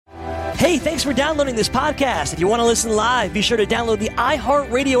Hey, thanks for downloading this podcast. If you want to listen live, be sure to download the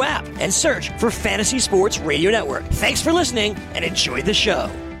iHeartRadio app and search for Fantasy Sports Radio Network. Thanks for listening and enjoy the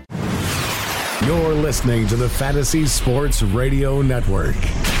show. You're listening to the Fantasy Sports Radio Network.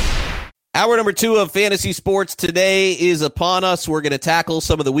 Hour number 2 of Fantasy Sports today is upon us. We're going to tackle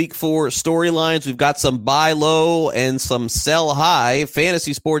some of the Week 4 storylines. We've got some buy low and some sell high.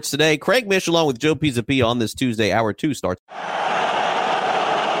 Fantasy Sports today. Craig Mish along with Joe Pisapia on this Tuesday. Hour 2 starts.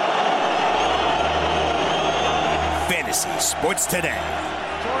 Fantasy Sports today.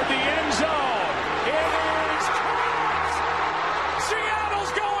 Toward the end zone. It is caught.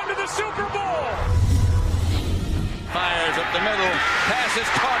 Seattle's going to the Super Bowl. Fires up the middle. Pass is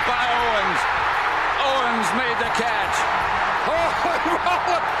caught by Owens. Owens made the catch.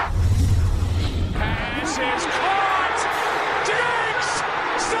 Pass is caught. Diggs.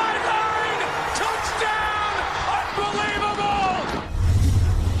 Sideline. Touchdown. Unbelievable.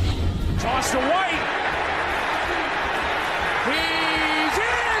 Toss to White. He's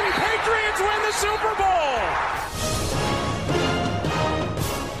in. Patriots win the Super Bowl.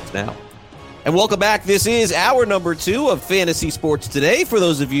 Now. And welcome back. This is hour number 2 of Fantasy Sports Today. For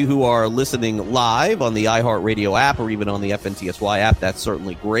those of you who are listening live on the iHeartRadio app or even on the FNTSY app, that's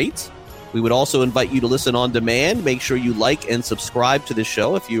certainly great. We would also invite you to listen on demand. Make sure you like and subscribe to the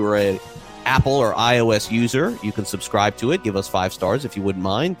show. If you are an Apple or iOS user, you can subscribe to it. Give us 5 stars if you wouldn't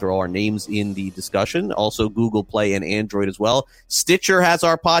mind. Throw our names in the discussion. Also, Google Play and Android as well. Stitcher has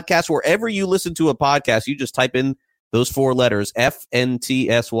our podcast. Wherever you listen to a podcast, you just type in those 4 letters,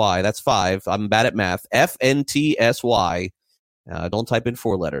 FNTSY. That's 5. I'm bad at math. FNTSY. Don't type in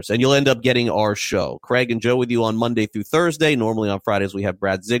 4 letters. And you'll end up getting our show. Craig and Joe with you on Monday through Thursday. Normally on Fridays, we have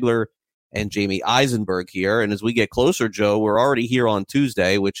Brad Ziegler and Jamie Eisenberg here. And as we get closer, Joe, we're already here on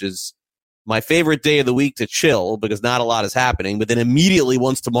Tuesday, which is my favorite day of the week to chill because not a lot is happening. But then immediately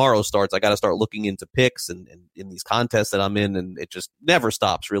once tomorrow starts, I got to start looking into picks and in these contests that I'm in. And it just never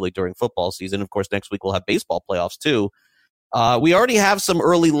stops really during football season. Of course, next week we'll have baseball playoffs too. We already have some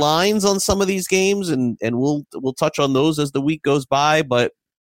early lines on some of these games and we'll touch on those as the week goes by. But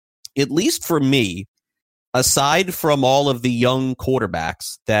at least for me, aside from all of the young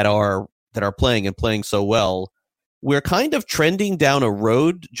quarterbacks that are playing and playing so well, we're kind of trending down a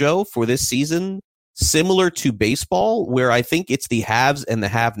road, Joe, for this season, similar to baseball, where I think it's the haves and the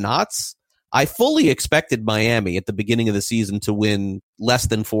have-nots. I fully expected Miami at the beginning of the season to win less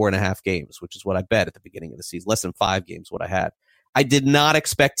than 4.5 games, which is what I bet at the beginning of the season. Less than 5 games, what I had. I did not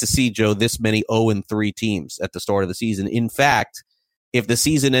expect to see, Joe, this many 0-3 teams at the start of the season. In fact, if the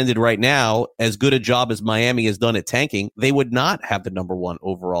season ended right now, as good a job as Miami has done at tanking, they would not have the number 1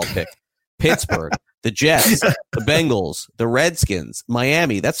 overall pick. Pittsburgh, the Jets, the Bengals, the Redskins,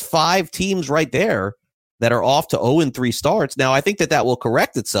 Miami. That's 5 teams right there that are off to 0-3 starts. Now, I think that will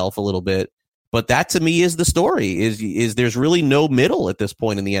correct itself a little bit, but that to me is the story, is there's really no middle at this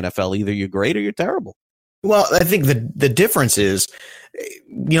point in the NFL. Either you're great or you're terrible. Well, I think the difference is,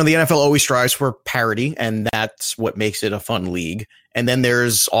 the NFL always strives for parity, and that's what makes it a fun league. And then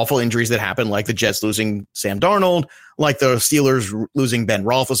there's awful injuries that happen, like the Jets losing Sam Darnold, like the Steelers losing Ben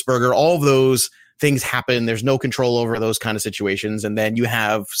Roethlisberger. All of those things happen. There's no control over those kind of situations. And then you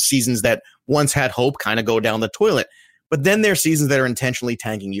have seasons that once had hope kind of go down the toilet. But then there's seasons that are intentionally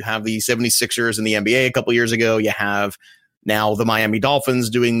tanking. You have the 76ers in the NBA a couple years ago. You have now the Miami Dolphins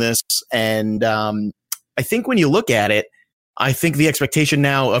doing this. And I think when you look at it, I think the expectation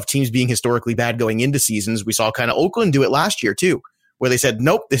now of teams being historically bad going into seasons, we saw kind of Oakland do it last year too, where they said,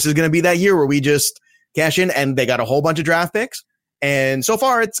 nope, this is going to be that year where we just cash in, and they got a whole bunch of draft picks. And so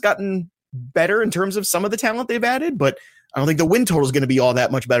far it's gotten better in terms of some of the talent they've added, but I don't think the win total is going to be all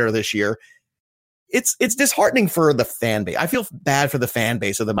that much better this year. It's disheartening for the fan base. I feel bad for the fan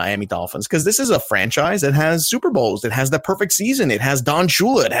base of the Miami Dolphins because this is a franchise that has Super Bowls. It has the perfect season. It has Don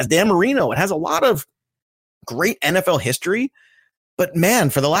Shula. It has Dan Marino. It has a lot of great NFL history. But man,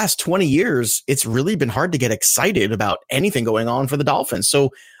 for the last 20 years, it's really been hard to get excited about anything going on for the Dolphins.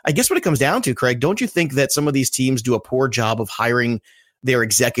 So I guess what it comes down to, Craig, don't you think that some of these teams do a poor job of hiring their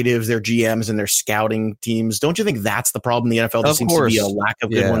executives, their GMs, and their scouting teams? Don't you think that's the problem in the NFL? There seems to be a lack of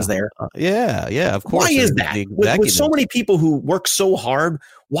good ones there. Yeah, of course. Why is that? With so many people who work so hard,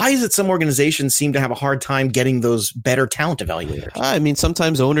 why is it some organizations seem to have a hard time getting those better talent evaluators? I mean,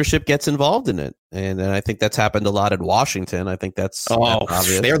 sometimes ownership gets involved in it. And I think that's happened a lot in Washington. I think that's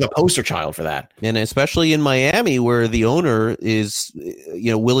obvious. They're the poster child for that. And especially in Miami, where the owner is,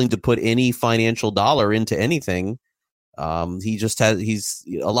 willing to put any financial dollar into anything. He's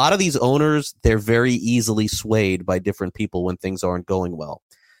a lot of these owners, they're very easily swayed by different people when things aren't going well.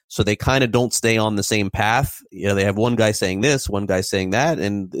 So they kind of don't stay on the same path. They have one guy saying this, one guy saying that,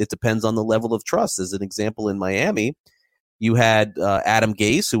 and it depends on the level of trust. As an example, in Miami, you had Adam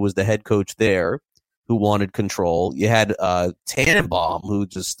Gase, who was the head coach there, who wanted control. You had Tannenbaum, who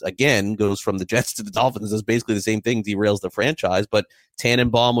just, again, goes from the Jets to the Dolphins. Does basically the same thing, derails the franchise. But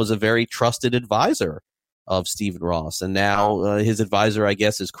Tannenbaum was a very trusted advisor of Stephen Ross. And now his advisor, I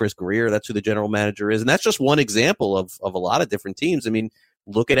guess, is Chris Greer. That's who the general manager is. And that's just one example of a lot of different teams. I mean,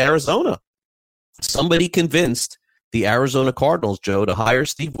 look at Arizona. Somebody convinced the Arizona Cardinals, Joe, to hire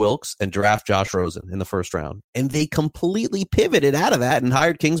Steve Wilks and draft Josh Rosen in the first round. And they completely pivoted out of that and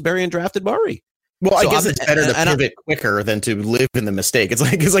hired Kingsbury and drafted Murray. Well, I guess it's better to pivot quicker than to live in the mistake. It's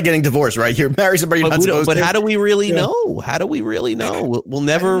like getting divorced, right? You marry somebody you're not supposed to. But how do we really know? How do we really know? We'll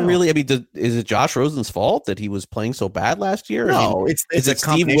never really. I mean, is it Josh Rosen's fault that he was playing so bad last year? No, it's a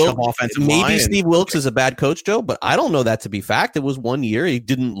combination of offensive line. Maybe Steve Wilks is a bad coach, Joe, but I don't know that to be fact. It was 1 year. He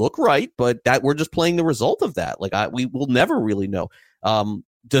didn't look right, but that we're just playing the result of that. Like we will never really know.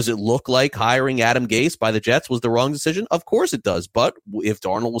 Does it look like hiring Adam Gase by the Jets was the wrong decision? Of course it does. But if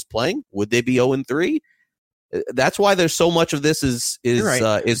Darnold was playing, would they be 0-3? That's why there's so much of this is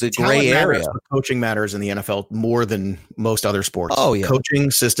a gray area. Coaching matters in the NFL more than most other sports. Oh yeah, coaching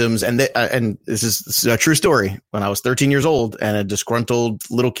systems, and this is a true story. When I was 13 years old and a disgruntled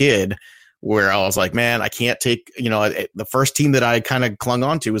little kid, where I was like, man, I can't take, the first team that I kind of clung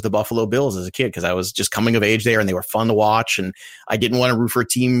on to was the Buffalo Bills as a kid, because I was just coming of age there and they were fun to watch. And I didn't want to root for a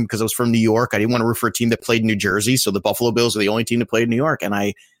team because I was from New York. I didn't want to root for a team that played in New Jersey. So the Buffalo Bills were the only team that played in New York.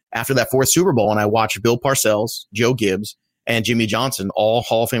 And after that fourth Super Bowl, and I watched Bill Parcells, Joe Gibbs, and Jimmy Johnson, all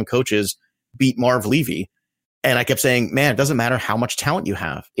Hall of Fame coaches, beat Marv Levy. And I kept saying, man, it doesn't matter how much talent you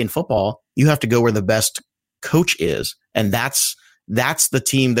have in football. You have to go where the best coach is. And that's the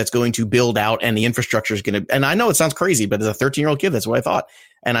team that's going to build out, and the infrastructure is going to, and I know it sounds crazy, but as a 13-year-old kid, that's what I thought.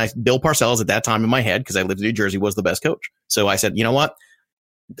 And Bill Parcells at that time in my head, because I lived in New Jersey, was the best coach. So I said, you know what?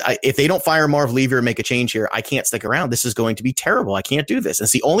 If they don't fire Marv Levy or make a change here, I can't stick around. This is going to be terrible. I can't do this.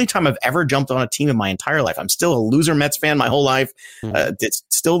 It's the only time I've ever jumped on a team in my entire life. I'm still a loser Mets fan my whole life. It's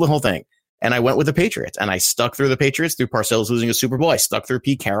still the whole thing. And I went with the Patriots, and I stuck through the Patriots through Parcells losing a Super Bowl. I stuck through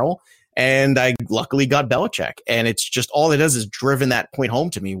Pete Carroll, and I luckily got Belichick. And it's just all it does is driven that point home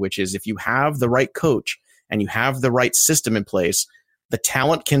to me, which is if you have the right coach and you have the right system in place, the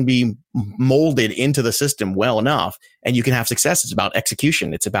talent can be molded into the system well enough, and you can have success. It's about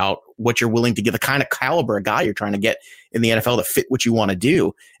execution. It's about what you're willing to give, the kind of caliber of guy you're trying to get in the NFL to fit what you want to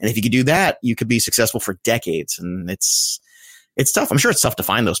do. And if you could do that, you could be successful for decades. And it's tough. I'm sure it's tough to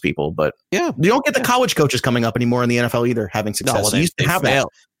find those people, but yeah, you don't get the college coaches coming up anymore in the NFL either, having success. No, well, they used to have that.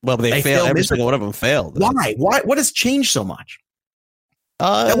 Well, they failed. Every single one of them failed. Why? What has changed so much?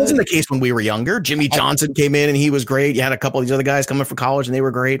 That wasn't the case when we were younger. Jimmy Johnson came in and he was great. You had a couple of these other guys coming from college and they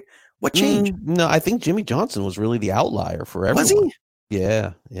were great. What changed? No, I think Jimmy Johnson was really the outlier for everyone. Was he?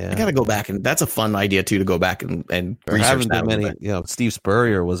 Yeah. I got to go back, and that's a fun idea too, to go back and research that. Many, Steve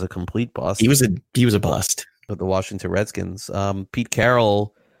Spurrier was a complete bust. He was a bust with the Washington Redskins. Pete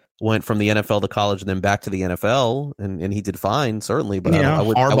Carroll went from the NFL to college and then back to the NFL, and he did fine, certainly. But I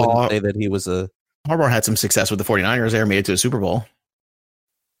wouldn't say that he was a. Harbaugh had some success with the 49ers there, made it to a Super Bowl.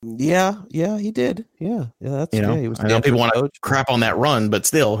 Yeah, he did. Yeah, that's he was. I know people want to crap on that run, but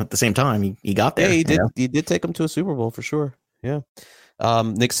still, at the same time, he got there. Yeah, he did. He did take him to a Super Bowl for sure. Yeah,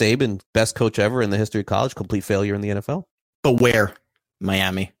 Nick Saban, best coach ever in the history of college, complete failure in the NFL. But where?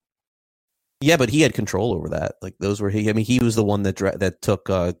 Miami. Yeah, but he had control over that. Like those were he. I mean, he was the one that took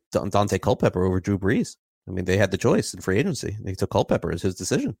Dante Culpepper over Drew Brees. I mean, they had the choice in free agency. They took Culpepper as his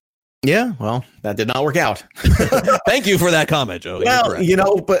decision. Yeah, well, that did not work out. Thank you for that comment, Joe.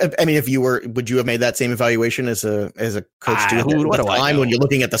 Well, but I mean, would you have made that same evaluation as a coach too? When you're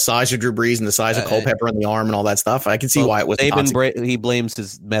looking at the size of Drew Brees and the size of Culpepper and the arm and all that stuff, I can see why it was. He blames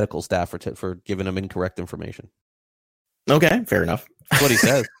his medical staff for giving him incorrect information. Okay, fair enough. That's what he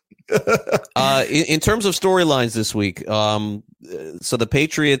says. In terms of storylines this week, so the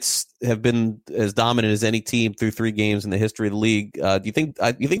Patriots have been as dominant as any team through 3 games in the history of the league. Do you think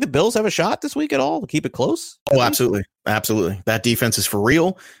the Bills have a shot this week at all to keep it close? Oh, absolutely. That defense is for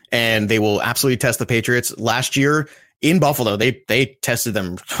real, and they will absolutely test the Patriots. Last year in Buffalo, they tested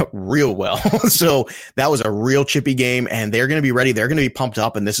them real well. So that was a real chippy game, and they're going to be ready. They're going to be pumped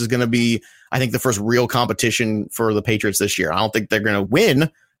up, and this is going to be, I think, the first real competition for the Patriots this year. I don't think they're going to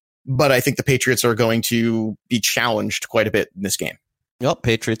win, but I think the Patriots are going to be challenged quite a bit in this game. Yep,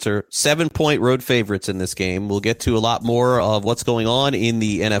 Patriots are 7-point road favorites in this game. We'll get to a lot more of what's going on in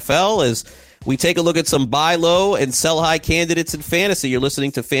the NFL as we take a look at some buy low and sell high candidates in fantasy. You're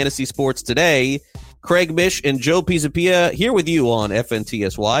listening to Fantasy Sports Today Craig Mish and Joe Pisapia here with you on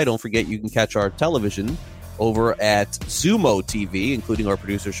FNTSY. Don't forget you can catch our television over at Xumo TV, including our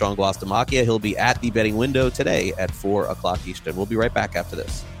producer Sean Guastamacchia. He'll be at the betting window today at 4 o'clock Eastern. We'll be right back after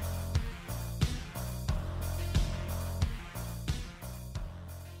this.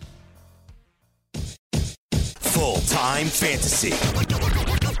 Full-time fantasy.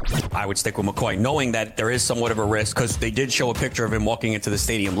 I would stick with McCoy, knowing that there is somewhat of a risk because they did show a picture of him walking into the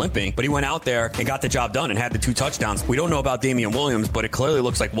stadium limping, but he went out there and got the job done and had the 2 touchdowns. We don't know about Damian Williams, but it clearly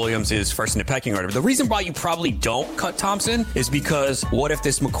looks like Williams is first in the pecking order. The reason why you probably don't cut Thompson is because what if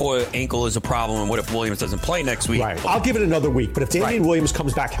this McCoy ankle is a problem and what if Williams doesn't play next week? Right. I'll give it another week, but if Damian Williams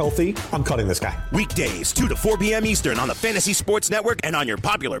comes back healthy, I'm cutting this guy. Weekdays, 2 to 4 p.m. Eastern on the Fantasy Sports Network and on your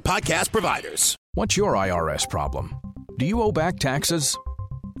popular podcast providers. What's your IRS problem? Do you owe back taxes?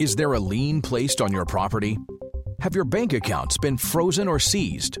 Is there a lien placed on your property? Have your bank accounts been frozen or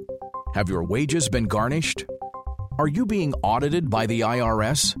seized? Have your wages been garnished? Are you being audited by the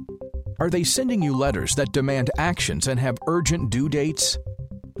IRS? Are they sending you letters that demand actions and have urgent due dates?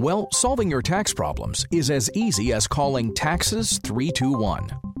 Well, solving your tax problems is as easy as calling Taxes 321.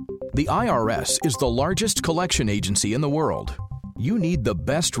 The IRS is the largest collection agency in the world. You need the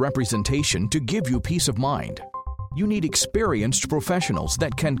best representation to give you peace of mind. You need experienced professionals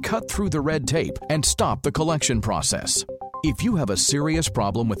that can cut through the red tape and stop the collection process. If you have a serious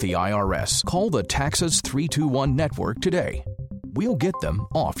problem with the IRS, call the Taxes 321 network today. We'll get them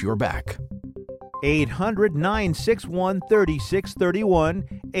off your back.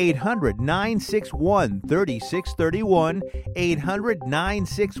 800-961-3631, 800-961-3631,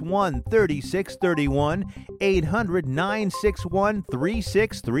 800-961-3631,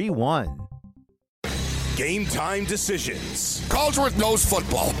 800-961-3631. Game time decisions. Coldsworth knows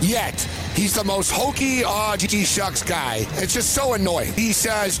football, yet he's the most hokey, gee shucks guy. It's just so annoying. He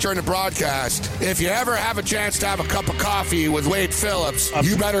says during the broadcast, if you ever have a chance to have a cup of coffee with Wade Phillips,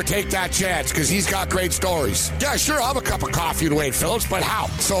 you better take that chance because he's got great stories. Yeah, sure, I'll have a cup of coffee with Wade Phillips, but how?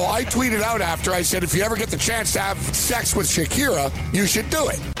 So I tweeted out after, I said, if you ever get the chance to have sex with Shakira, you should do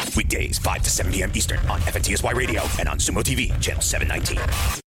it. Weekdays, 5 to 7 p.m. Eastern on FNTSY Radio and on Xumo TV, channel 719.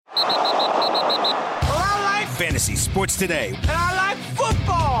 Fantasy Sports Today. And I like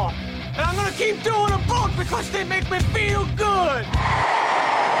football. And I'm going to keep doing them both because they make me feel good.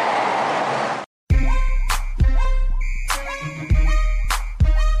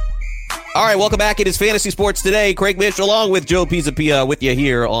 All right, welcome back. It is Fantasy Sports Today. Craig Mish along with Joe Pisapia with you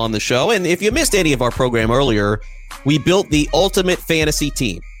here on the show. And if you missed any of our program earlier, we built the ultimate fantasy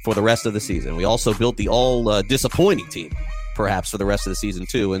team for the rest of the season. We also built the all-disappointing team, perhaps, for the rest of the season,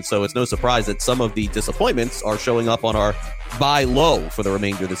 too. And so it's no surprise that some of the disappointments are showing up on our buy low for the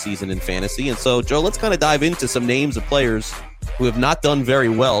remainder of the season in fantasy. And so, Joe, let's kind of dive into some names of players who have not done very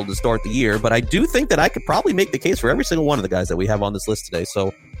well to start the year. But I do think that I could probably make the case for every single one of the guys that we have on this list today.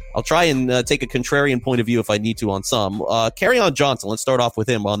 So I'll try and take a contrarian point of view if I need to on some. Kerryon Johnson, let's start off with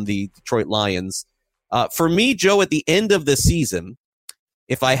him on the Detroit Lions. For me, Joe, at the end of the season,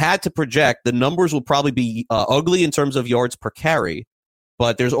 if I had to project, the numbers will probably be ugly in terms of yards per carry,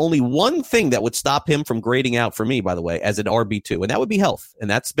 but there's only one thing that would stop him from grading out for me, by the way, as an RB2, and that would be health. And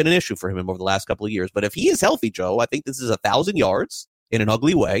that's been an issue for him over the last couple of years. But if he is healthy, Joe, I think this is 1,000 yards in an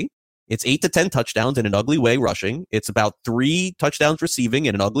ugly way. It's 8 to 10 touchdowns in an ugly way rushing. It's about 3 touchdowns receiving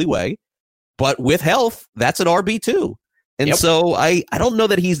in an ugly way. But with health, that's an RB2. And so I don't know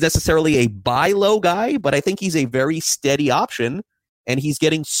that he's necessarily a buy low guy, but I think he's a very steady option. And he's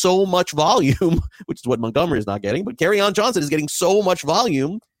getting so much volume, which is what Montgomery is not getting. But Kerryon Johnson is getting so much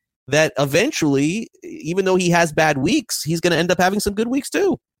volume that eventually, even though he has bad weeks, he's going to end up having some good weeks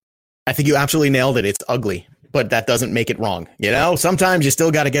too. I think you absolutely nailed it. It's ugly, but that doesn't make it wrong. You know, sometimes you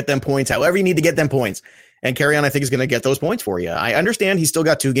still got to get them points, however you need to get them points. And Kerryon, I think, is going to get those points for you. I understand he's still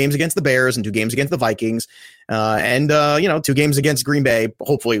got 2 games against the Bears and 2 games against the Vikings, and 2 games against Green Bay.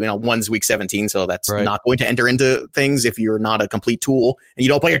 Hopefully, one's week 17, so that's not going to enter into things if you're not a complete tool and you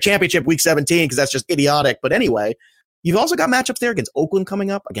don't play your championship week 17 because that's just idiotic. But anyway, you've also got matchups there against Oakland coming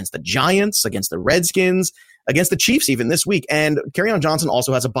up, against the Giants, against the Redskins, against the Chiefs even this week. And Kerryon Johnson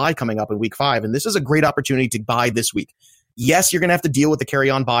also has a bye coming up in week 5, and this is a great opportunity to buy this week. Yes, you're going to have to deal with the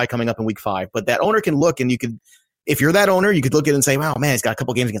Kerryon bye coming up in week 5, but that owner can look and you could, if you're that owner, you could look at it and say, wow, man, he's got a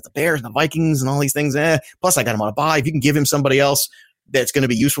couple games against the Bears and the Vikings and all these things. Plus I got him on a bye. If you can give him somebody else that's going to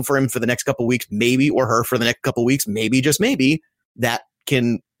be useful for him for the next couple of weeks, maybe, or her for the next couple of weeks, maybe, just maybe, that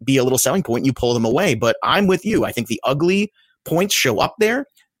can be a little selling point. You pull them away. But I'm with you. I think the ugly points show up there.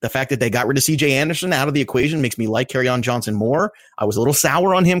 The fact that they got rid of CJ Anderson out of the equation makes me like Kerryon Johnson more. I was a little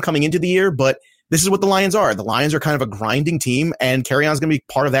sour on him coming into the year, but this is what the Lions are. The Lions are kind of a grinding team, and Kerryon's going to be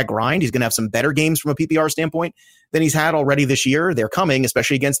part of that grind. He's going to have some better games from a PPR standpoint than he's had already this year. They're coming,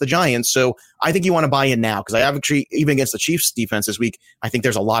 especially against the Giants. So I think you want to buy in now, because I actually, even against the Chiefs defense this week, I think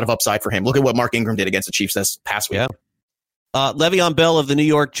there's a lot of upside for him. Look at what Mark Ingram did against the Chiefs this past week. Yeah. Le'Veon Bell of the New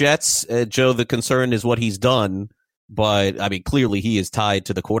York Jets, Joe, the concern is what he's done. But, I mean, clearly he is tied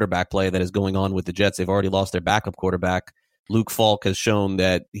to the quarterback play that is going on with the Jets. They've already lost their backup quarterback. Luke Falk has shown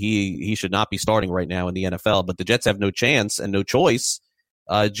that he should not be starting right now in the NFL, but the Jets have no chance and no choice.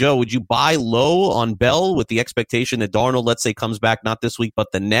 Joe, would you buy low on Bell with the expectation that Darnold, let's say, comes back not this week,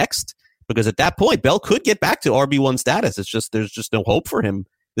 but the next? Because at that point, Bell could get back to RB1 status. It's just, there's just no hope for him.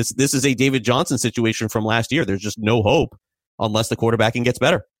 This is a David Johnson situation from last year. There's just no hope unless the quarterbacking gets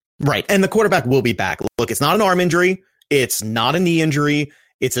better. Right. And the quarterback will be back. Look, it's not an arm injury. It's not a knee injury.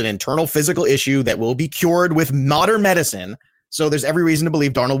 It's an internal physical issue that will be cured with modern medicine. So there's every reason to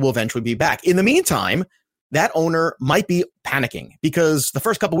believe Darnold will eventually be back. In the meantime, that owner might be panicking because the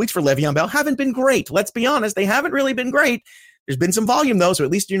first couple weeks for Le'Veon Bell haven't been great. Let's be honest. They haven't really been great. There's been some volume, though, so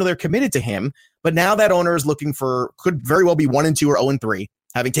at least, they're committed to him. But now that owner is looking for, could very well be 1-2 or 0-3,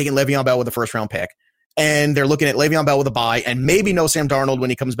 having taken Le'Veon Bell with a first-round pick. And they're looking at Le'Veon Bell with a bye and maybe no Sam Darnold when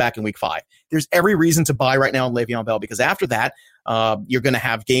he comes back in week 5. There's every reason to buy right now on Le'Veon Bell, because after that, you're going to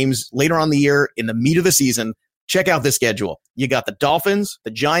have games later on in the year in the meat of the season. Check out this schedule. You got the Dolphins,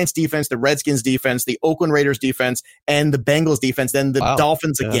 the Giants defense, the Redskins defense, the Oakland Raiders defense, and the Bengals defense, then the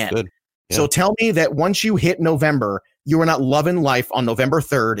Dolphins again. Good. Yeah. So tell me that once you hit November, you are not loving life on November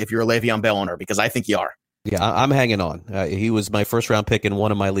 3rd if you're a Le'Veon Bell owner, because I think you are. Yeah, I'm hanging on. He was my first round pick in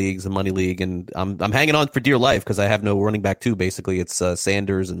one of my leagues, a money league, and I'm hanging on for dear life because I have no running back too. Basically, it's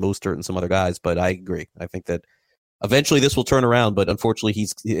Sanders and Mostert and some other guys. But I agree. I think that eventually this will turn around. But unfortunately,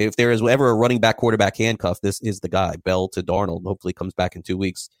 if there is ever a running back quarterback handcuff, this is the guy. Bell to Darnold. Hopefully, comes back in 2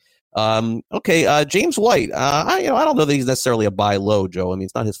 weeks. Okay, James White. I don't know that he's necessarily a buy low, Joe. I mean,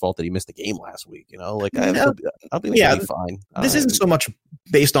 it's not his fault that he missed the game last week. I'll think he'll be fine. This isn't so much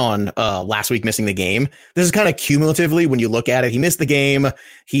based on last week missing the game. This is kind of cumulatively when you look at it. He missed the game.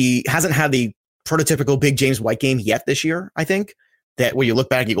 He hasn't had the prototypical big James White game yet this year, I think. That when you look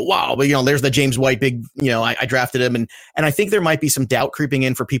back, you go, wow, but there's the James White big, I drafted him. And I think there might be some doubt creeping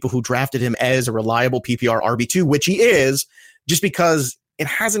in for people who drafted him as a reliable PPR RB2, which he is, just because it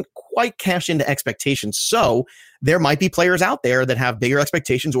hasn't quite cashed into expectations. So there might be players out there that have bigger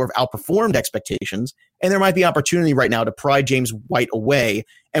expectations or have outperformed expectations. And there might be opportunity right now to pry James White away.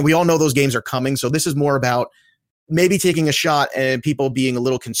 And we all know those games are coming. So this is more about maybe taking a shot and people being a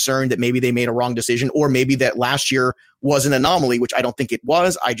little concerned that maybe they made a wrong decision, or maybe that last year was an anomaly, which I don't think it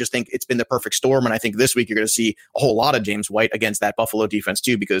was. I just think it's been the perfect storm. And I think this week you're going to see a whole lot of James White against that Buffalo defense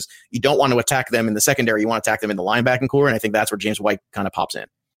too, because you don't want to attack them in the secondary. You want to attack them in the linebacking core. And I think that's where James White kind of pops in.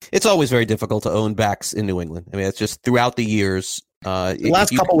 It's always very difficult to own backs in New England. I mean, it's just throughout the years. The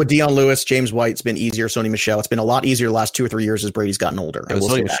last couple with Dion Lewis, James White's been easier. Sony Michel, it's been a lot easier the last 2 or 3 years as Brady's gotten older.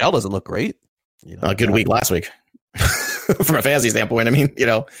 Sony Michel doesn't look great. Good week last week. From a fantasy standpoint, I mean,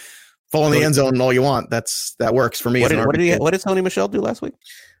 fall in the end zone and all you want. That works for me. What did Sony Michel do last week?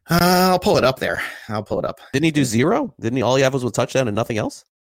 I'll pull it up there. Didn't he do 0? Didn't he? All he had was a touchdown and nothing else?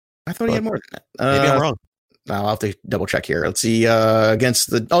 I thought he had more than that. Maybe I'm wrong. I'll have to double check here. Let's see. Against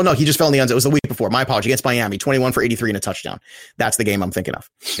the he just fell in the end zone. It was the week before. My apology. Against Miami, 21 for 83 and a touchdown. That's the game I'm thinking of.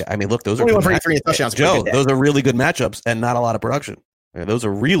 Yeah, I mean, look, those 21 for 83 and touchdowns. Joe, those are really good matchups and not a lot of production. Yeah, those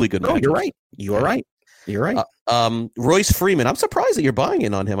are really good matchups. You're right. You're right. Royce Freeman. I'm surprised that you're buying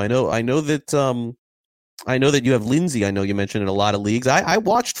in on him. I know that you have Lindsey. I know you mentioned in a lot of leagues. I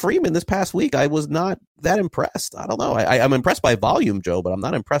watched Freeman this past week. I was not that impressed. I don't know. I'm impressed by volume, Joe, but I'm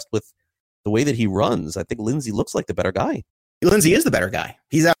not impressed with the way that he runs. I think Lindsey looks like the better guy. Lindsey is the better guy.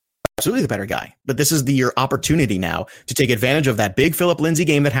 He's absolutely the better guy. But this is your opportunity now to take advantage of that big Philip Lindsay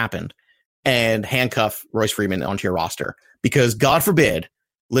game that happened and handcuff Royce Freeman onto your roster. Because God forbid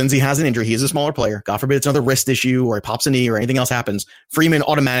Lindsey has an injury. He is a smaller player. God forbid it's another wrist issue or he pops a knee or anything else happens. Freeman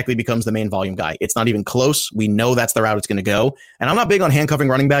automatically becomes the main volume guy. It's not even close. We know that's the route it's going to go. And I'm not big on handcuffing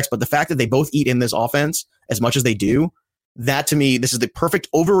running backs, but the fact that they both eat in this offense as much as they do, that to me, this is the perfect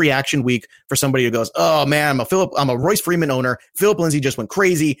overreaction week for somebody who goes, oh man, I'm a Royce Freeman owner. Philip Lindsay just went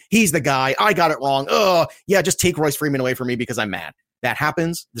crazy. He's the guy. I got it wrong. Oh yeah, just take Royce Freeman away from me because I'm mad. That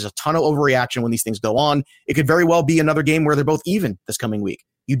happens. There's a ton of overreaction when these things go on. It could very well be another game where they're both even this coming week.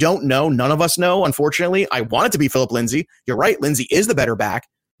 You don't know. None of us know. Unfortunately, I want it to be Philip Lindsay. You're right. Lindsay is the better back,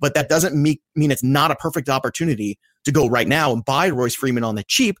 but that doesn't mean it's not a perfect opportunity to go right now and buy Royce Freeman on the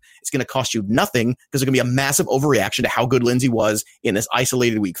cheap. It's going to cost you nothing because there's going to be a massive overreaction to how good Lindsey was in this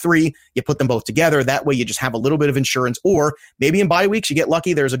isolated week 3. You put them both together. That way you just have a little bit of insurance, or maybe in bye weeks, you get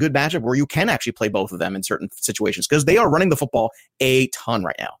lucky. There's a good matchup where you can actually play both of them in certain situations because they are running the football a ton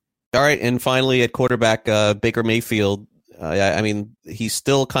right now. All right. And finally at quarterback, Baker Mayfield. I mean, he's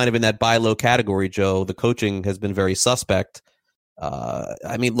still kind of in that buy low category, Joe. The coaching has been very suspect.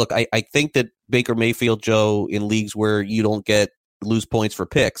 I mean, look, I think that Baker Mayfield, Joe, in leagues where you don't lose points for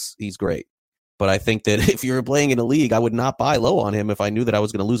picks, he's great. But I think that if you're playing in a league, I would not buy low on him if I knew that I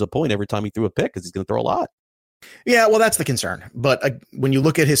was going to lose a point every time he threw a pick because he's going to throw a lot. Yeah, well, that's the concern. But when you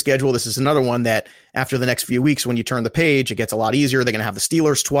look at his schedule, this is another one that after the next few weeks, when you turn the page, it gets a lot easier. They're going to have the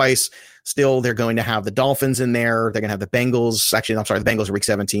Steelers twice. Still, they're going to have the Dolphins in there. They're going to have the Bengals. Actually, I'm sorry, the Bengals are week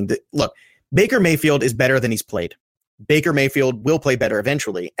 17. Look, Baker Mayfield is better than he's played. Baker Mayfield will play better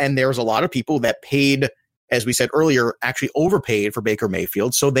eventually. And there's a lot of people that paid, as we said earlier, actually overpaid for Baker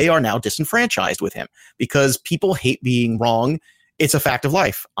Mayfield. So they are now disenfranchised with him because people hate being wrong. It's a fact of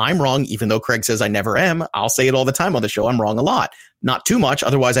life. I'm wrong, even though Craig says I never am. I'll say it all the time on the show. I'm wrong a lot. Not too much.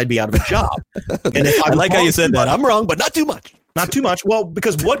 Otherwise, I'd be out of a job. And if I like how you said that. I'm wrong, but not too much. Not too much. Well,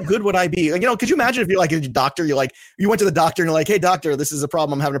 because what good would I be? You know, could you imagine if you're like a doctor, you went to the doctor and you're like, hey, doctor, this is a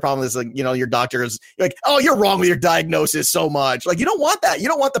problem. I'm having a problem with this. Like, you know, your doctor is like, oh, you're wrong with your diagnosis so much. Like, you don't want that. You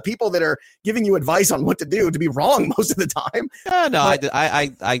don't want the people that are giving you advice on what to do to be wrong most of the time. No, but,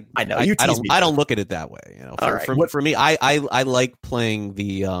 I know. I don't look at it that way. You know, for me, I like playing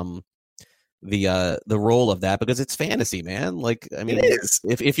the role of that because it's fantasy, man. Like, I mean,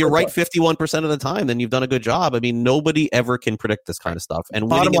 if you're right 51% of the time, then you've done a good job. I mean, nobody ever can predict this kind of stuff. And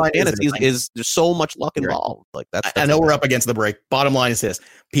winning in fantasy is there's so much luck involved. Like that's I know we're up against the break. Bottom line is this: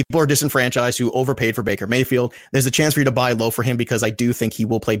 people are disenfranchised who overpaid for Baker Mayfield. There's a chance for you to buy low for him because I do think he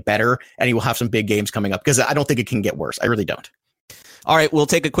will play better and he will have some big games coming up because I don't think it can get worse. I really don't. All right, we'll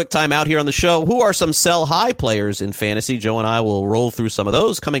take a quick time out here on the show. Who are some sell high players in fantasy? Joe and I will roll through some of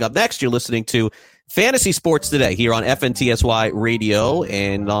those. Coming up next, you're listening to Fantasy Sports Today here on FNTSY Radio.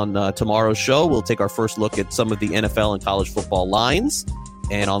 And on tomorrow's show, we'll take our first look at some of the NFL and college football lines.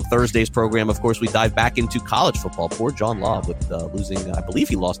 And on Thursday's program, of course, we dive back into college football. Poor John Law with losing, I believe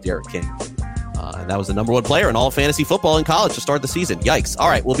he lost Derek King. And that was the number one player in all fantasy football in college to start the season. Yikes. All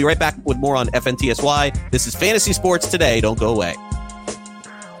right, we'll be right back with more on FNTSY. This is Fantasy Sports Today. Don't go away.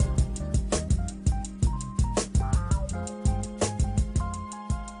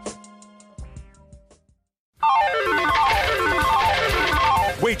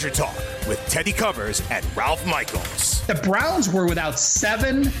 Wager Talk with Teddy Covers and Ralph Michaels. The Browns were without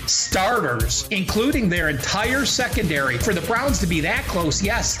 7 starters, including their entire secondary. For the Browns to be that close,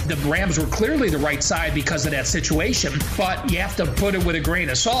 yes, the Rams were clearly the right side because of that situation, but you have to put it with a grain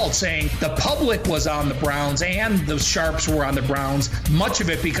of salt, saying the public was on the Browns and the Sharps were on the Browns, much of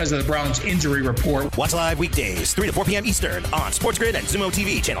it because of the Browns injury report. Watch live weekdays, 3 to 4 p.m. Eastern on Sports Grid and Zumo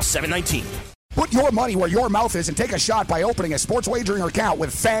TV, channel 719. Put your money where your mouth is and take a shot by opening a sports wagering account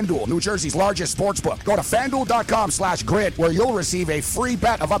with FanDuel, New Jersey's largest sportsbook. Go to FanDuel.com/grid where you'll receive a free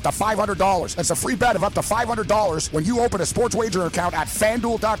bet of up to $500. That's a free bet of up to $500 when you open a sports wagering account at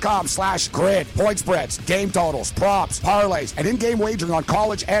FanDuel.com/grid. Point spreads, game totals, props, parlays, and in-game wagering on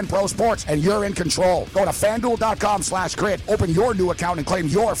college and pro sports, and you're in control. Go to FanDuel.com/grid. Open your new account and claim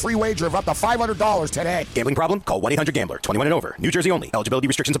your free wager of up to $500 today. Gambling problem? Call 1-800-GAMBLER. 21 and over. New Jersey only. Eligibility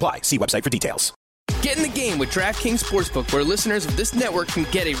restrictions apply. See website for details. Get in the game with DraftKings Sportsbook, where listeners of this network can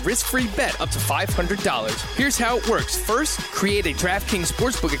get a risk-free bet up to $500. Here's how it works. First, create a DraftKings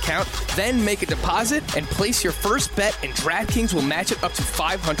Sportsbook account, then make a deposit and place your first bet, and DraftKings will match it up to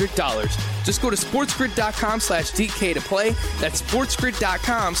 $500. Just go to sportsgrid.com/DK to play. That's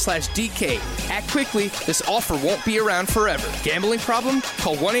sportsgrid.com/DK. Act quickly. This offer won't be around forever. Gambling problem?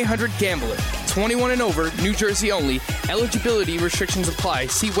 Call 1-800-GAMBLER. 21 and over, New Jersey only. Eligibility restrictions apply.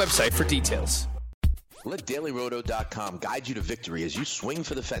 See website for details. Let DailyRoto.com guide you to victory as you swing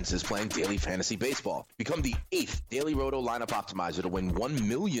for the fences playing daily fantasy baseball. Become the 8th Daily Roto lineup optimizer to win $1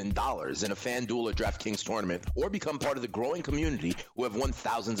 million in a FanDuel or DraftKings tournament, or become part of the growing community who have won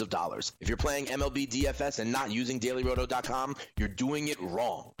thousands of dollars. If you're playing MLB DFS and not using DailyRoto.com, you're doing it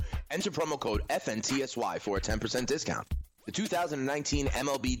wrong. Enter promo code FNTSY for a 10% discount. The 2019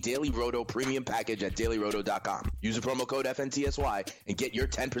 MLB Daily Roto Premium Package at DailyRoto.com. Use the promo code FNTSY and get your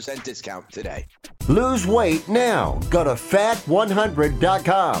 10% discount today. Lose weight now. Go to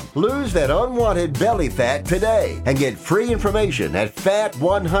fat100.com. Lose that unwanted belly fat today and get free information at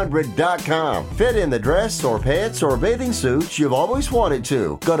fat100.com. Fit in the dress or pants or bathing suits you've always wanted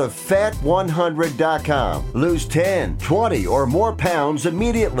to. Go to fat100.com. Lose 10, 20, or more pounds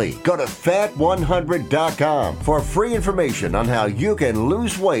immediately. Go to fat100.com. For free information on how you can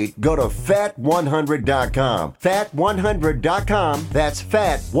lose weight, go to fat100.com. Fat100.com. That's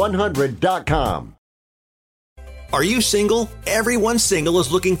fat100.com. Are you single? Everyone single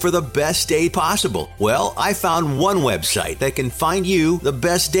is looking for the best date possible. Well, I found one website that can find you the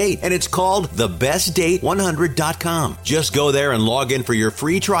best date, and it's called thebestdate100.com. Just go there and log in for your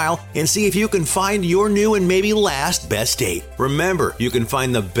free trial and see if you can find your new and maybe last best date. Remember, you can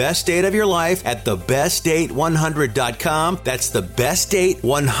find the best date of your life at thebestdate100.com. That's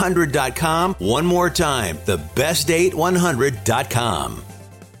thebestdate100.com. One more time, thebestdate100.com.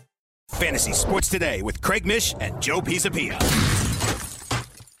 Fantasy Sports Today with Craig Mish and Joe Pisapia.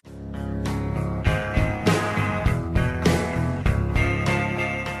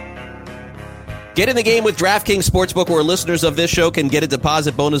 Get in the game with DraftKings Sportsbook, where listeners of this show can get a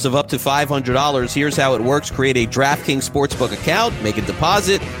deposit bonus of up to $500. Here's how it works. Create a DraftKings Sportsbook account, make a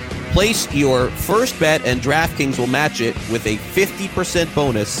deposit, place your first bet, and DraftKings will match it with a 50%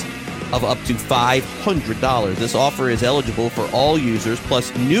 bonus of up to $500. This offer is eligible for all users,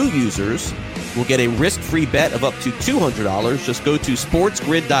 plus new users will get a risk-free bet of up to $200. Just go to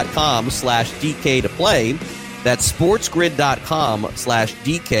sportsgrid.com/DK to play. That's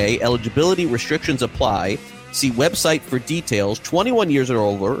sportsgrid.com/DK. Eligibility restrictions apply. See website for details. 21 years or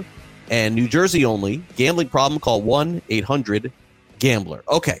over and New Jersey only. Gambling problem? Call 1-800-GAMBLER.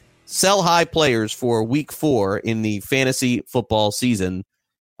 Okay, sell high players for week 4 in the fantasy football season.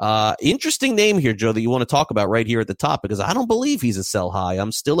 Interesting name here, Joe, that you want to talk about right here at the top, because I don't believe he's a sell high.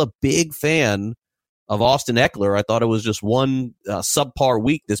 I'm still a big fan of Austin Eckler. I thought it was just one subpar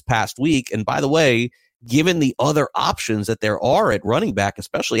week this past week. And by the way, given the other options that there are at running back,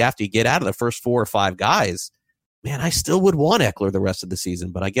 especially after you get out of the first 4 or 5 guys, man, I still would want Eckler the rest of the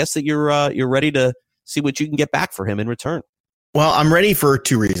season. But I guess that you're ready to see what you can get back for him in return. Well, I'm ready for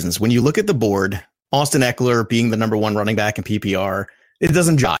 2 reasons. When you look at the board, Austin Eckler being the number 1 running back in PPR, it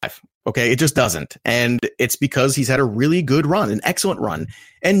doesn't jive. Okay. It just doesn't. And it's because he's had a really good run, an excellent run.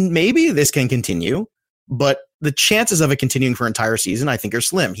 And maybe this can continue, but the chances of it continuing for an entire season, I think, are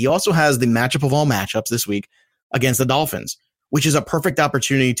slim. He also has the matchup of all matchups this week against the Dolphins, which is a perfect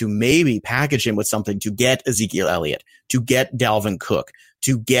opportunity to maybe package him with something to get Ezekiel Elliott, to get Dalvin Cook,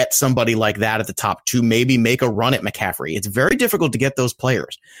 to get somebody like that at the top, to maybe make a run at McCaffrey. It's very difficult to get those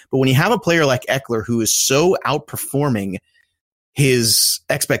players. But when you have a player like Eckler who is so outperforming his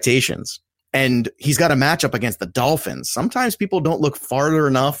expectations, and he's got a matchup against the Dolphins, sometimes people don't look farther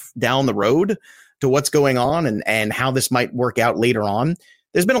enough down the road to what's going on and how this might work out later on.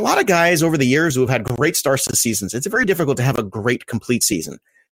 There's been a lot of guys over the years who have had great starts to seasons. It's very difficult to have a great complete season.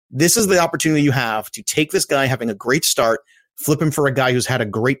 This is the opportunity you have to take this guy having a great start, flip him for a guy who's had a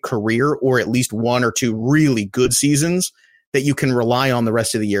great career or at least 1 or 2 really good seasons that you can rely on the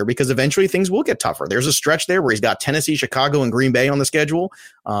rest of the year, because eventually things will get tougher. There's a stretch there where he's got Tennessee, Chicago, and Green Bay on the schedule.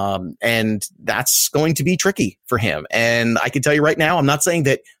 And that's going to be tricky for him. And I can tell you right now, I'm not saying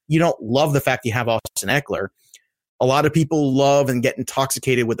that you don't love the fact you have Austin Eckler. A lot of people love and get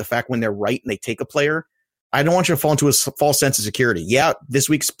intoxicated with the fact when they're right and they take a player. I don't want you to fall into a false sense of security. Yeah, this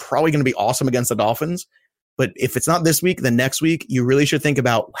week's probably going to be awesome against the Dolphins. But if it's not this week, then next week, you really should think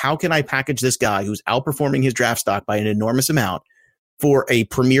about, how can I package this guy who's outperforming his draft stock by an enormous amount for a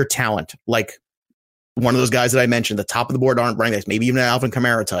premier talent, like one of those guys that I mentioned, the top of the board aren't running backs, maybe even an Alvin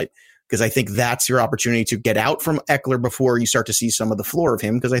Kamara type, because I think that's your opportunity to get out from Eckler before you start to see some of the floor of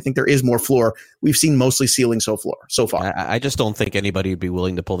him, because I think there is more floor. We've seen mostly ceiling so far. I just don't think anybody would be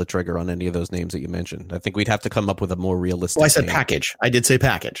willing to pull the trigger on any of those names that you mentioned. I think we'd have to come up with a more realistic Well, I said name. package. I did say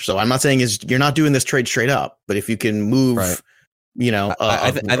package. So I'm not saying you're not doing this trade straight up, but if you can move, right.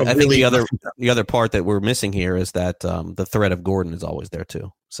 I think the other part that we're missing here is that the threat of Gordon is always there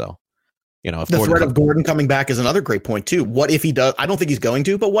too. So, if the threat of Gordon coming back is another great point too. What if he does? I don't think he's going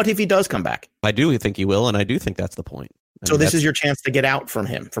to, but what if he does come back? I do think he will, and I do think that's the point. So this is your chance to get out from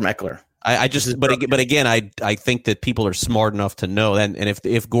Eckler. But again, I think that people are smart enough to know, and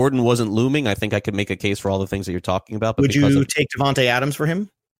if Gordon wasn't looming, I think I could make a case for all the things that you're talking about. But would you take Devontae Adams for him?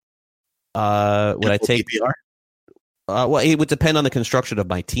 Would I take PPR? Well, it would depend on the construction of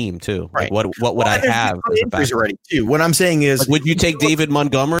my team too. Right. Like what would I have? Injuries already too. What I'm saying is, would you take David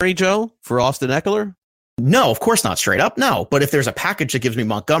Montgomery, Joe, for Austin Eckler? No, of course not. Straight up, no. But if there's a package that gives me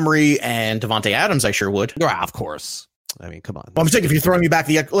Montgomery and Devontae Adams, I sure would. Yeah, of course. I mean, come on. Well, I'm saying if you're throwing me back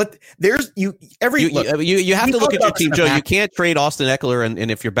the there's you every you have to look at your team, Joe. You can't trade Austin Eckler,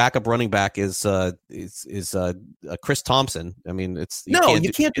 and if your backup running back is Chris Thompson, I mean,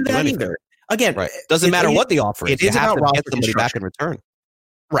 you can't do that either. Again, right? Doesn't matter what the offer is. It is about roster somebody back in return.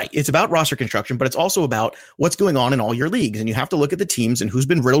 Right. It's about roster construction, but it's also about what's going on in all your leagues. And you have to look at the teams and who's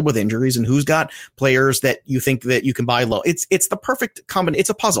been riddled with injuries and who's got players that you think that you can buy low. It's the perfect combination. It's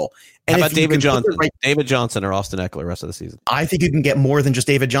a puzzle. And how about David Johnson? David Johnson or Austin Eckler rest of the season? I think you can get more than just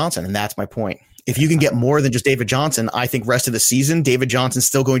David Johnson, and that's my point. If you can get more than just David Johnson, I think rest of the season, David Johnson's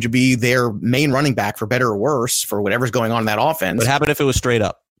still going to be their main running back for better or worse for whatever's going on in that offense. What happened if it was straight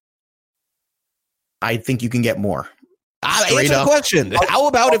up? I think you can get more. Answer the question. How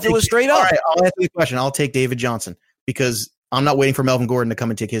about if it was straight up? All right, I'll answer the question. I'll take David Johnson because I'm not waiting for Melvin Gordon to come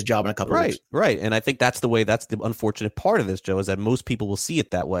and take his job in a couple of weeks. Right. And I think that's the unfortunate part of this, Joe, is that most people will see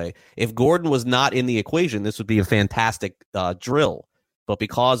it that way. If Gordon was not in the equation, this would be a fantastic drill. But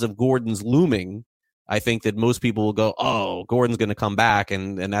because of Gordon's looming, I think that most people will go, oh, Gordon's going to come back,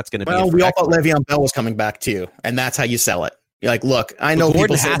 and that's going to be. Well, we all thought Le'Veon Bell was coming back too, and that's how you sell it. You're like, look, I know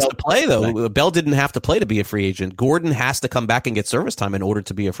Gordon has to play, though. Bell didn't have to play to be a free agent. Gordon has to come back and get service time in order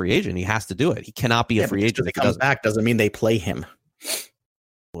to be a free agent. He has to do it. He cannot be a free agent. If he comes back doesn't mean they play him.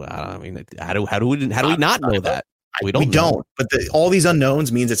 Well, I mean, how do we not know that? We don't. But all these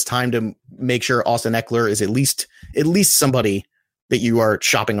unknowns means it's time to make sure Austin Eckler is at least somebody that you are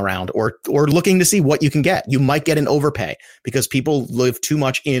shopping around or looking to see what you can get. You might get an overpay because people live too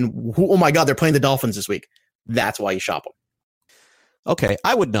much in, oh my God, they're playing the Dolphins this week. That's why you shop them. Okay,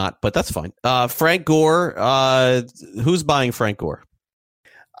 I would not, but that's fine. Frank Gore, who's buying Frank Gore?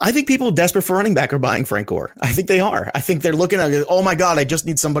 I think people desperate for running back are buying Frank Gore. I think they are. I think they're looking at, oh my God, I just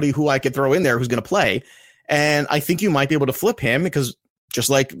need somebody who I could throw in there who's going to play. And I think you might be able to flip him because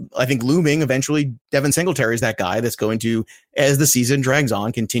just like I think looming, eventually Devin Singletary is that guy that's going to, as the season drags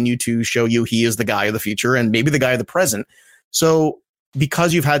on, continue to show you he is the guy of the future and maybe the guy of the present. So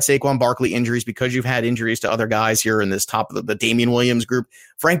because you've had Saquon Barkley injuries, because you've had injuries to other guys here in this top of the Damian Williams group,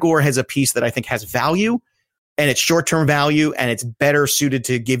 Frank Gore has a piece that I think has value, and it's short-term value, and it's better suited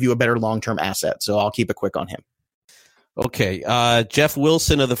to give you a better long-term asset. So I'll keep it quick on him. Okay. Jeff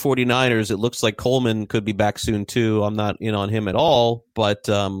Wilson of the 49ers, it looks like Coleman could be back soon too. I'm not in on him at all, but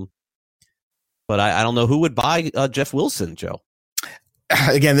I don't know who would buy Jeff Wilson, Joe.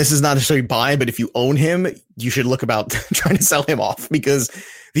 Again, this is not necessarily buying, but if you own him, you should look about trying to sell him off because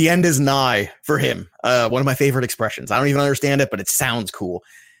the end is nigh for him. One of my favorite expressions. I don't even understand it, but it sounds cool.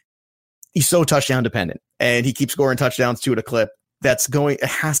 He's so touchdown dependent, and he keeps scoring touchdowns too at a clip. It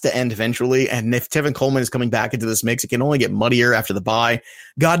has to end eventually. And if Tevin Coleman is coming back into this mix, it can only get muddier after the bye.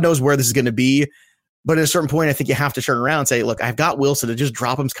 God knows where this is going to be. But at a certain point, I think you have to turn around and say, look, I've got Wilson, to just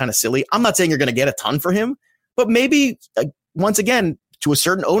drop him is kind of silly. I'm not saying you're going to get a ton for him, but maybe once again, to a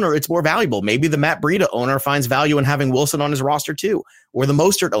certain owner, it's more valuable. Maybe the Matt Breida owner finds value in having Wilson on his roster too, or the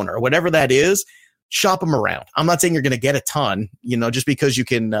Mostert owner, or whatever that is. Shop them around. I'm not saying you're going to get a ton, just because you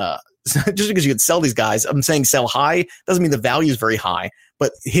can, sell these guys. I'm saying sell high doesn't mean the value is very high,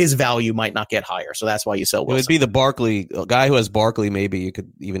 but his value might not get higher. So that's why you sell Wilson. It would be the Barkley guy who has Barkley. Maybe you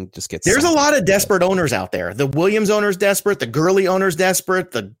could even just get. There's a lot of desperate owners out there. The Williams owner's desperate. The Gurley owner's desperate.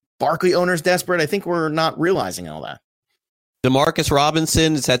 The Barkley owner's desperate. I think we're not realizing all that. Demarcus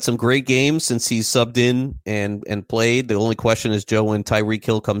Robinson has had some great games since he's subbed in and played. The only question is, Joe, when Tyreek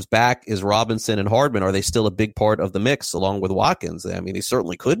Hill comes back, is Robinson and Hardman, are they still a big part of the mix along with Watkins? I mean, they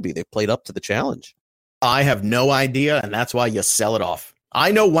certainly could be. They've played up to the challenge. I have no idea, and that's why you sell it off. I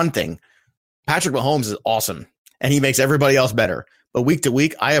know one thing. Patrick Mahomes is awesome, and he makes everybody else better. But week to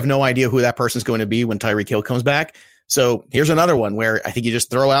week, I have no idea who that person's going to be when Tyreek Hill comes back. So here's another one where I think you just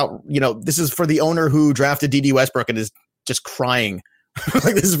throw out, this is for the owner who drafted D.D. Westbrook and is just crying.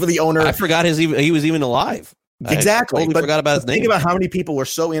 Like, this is for the owner. I forgot he was even alive. Exactly. I totally forgot about his name. Think about how many people were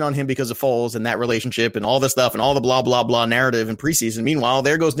so in on him because of Foles and that relationship and all this stuff and all the blah, blah, blah narrative in preseason. Meanwhile,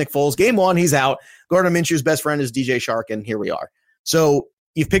 there goes Nick Foles. Game one, he's out. Gardner Minshew's best friend is DJ Shark, and here we are. So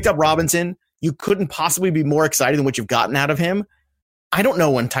you've picked up Robinson. You couldn't possibly be more excited than what you've gotten out of him. I don't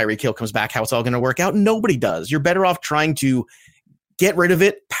know when Tyreek Hill comes back how it's all going to work out. Nobody does. You're better off trying to get rid of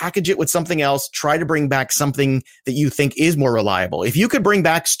it, package it with something else, try to bring back something that you think is more reliable. If you could bring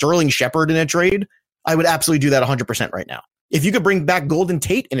back Sterling Shepard in a trade, I would absolutely do that 100% right now. If you could bring back Golden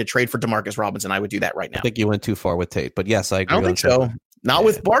Tate in a trade for Demarcus Robinson, I would do that right now. I think you went too far with Tate, but yes, I agree. I don't think so. Not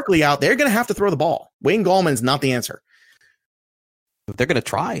with Barkley out. They're going to have to throw the ball. Wayne Gallman's not the answer. They're going to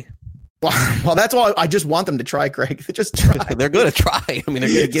try. Well, that's why I just want them to try, Craig. Just try. They're going to try. I mean, they're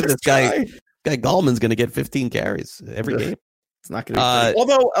going to give this guy Gallman's going to get 15 carries every game. It's not going to be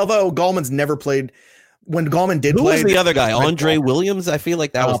although Gallman's never played when Gallman did Who play, was the other guy? Andre Williams? I feel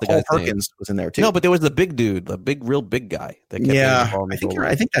like that was the Paul guy's Perkins name. was in there too. No, but there was the big dude, the real big guy. That kept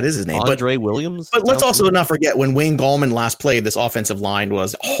I think that is his name. Andre Williams. But let's also not forget when Wayne Gallman last played, this offensive line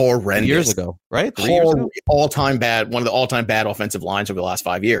was horrendous. Years ago, right? 3 years ago? All-time bad, one of the all-time bad offensive lines over the last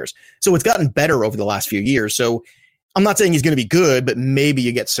 5 years. So it's gotten better over the last few years. So I'm not saying he's going to be good, but maybe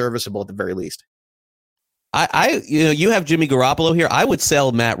you get serviceable at the very least. You have Jimmy Garoppolo here. I would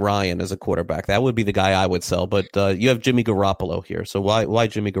sell Matt Ryan as a quarterback. That would be the guy I would sell. But you have Jimmy Garoppolo here. So why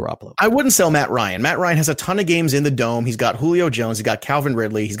Jimmy Garoppolo? I wouldn't sell Matt Ryan. Matt Ryan has a ton of games in the dome. He's got Julio Jones. He's got Calvin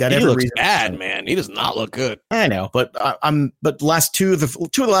Ridley. He's got every looks reason. Bad, man. He does not look good. I know, but But last two of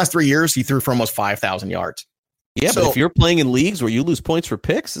the last 3 years, he threw for almost 5,000 yards. Yeah, but if you're playing in leagues where you lose points for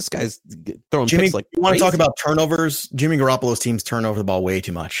picks, this guy's throwing picks like you want to talk about turnovers? Jimmy Garoppolo's teams turn over the ball way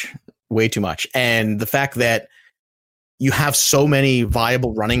too much. And the fact that you have so many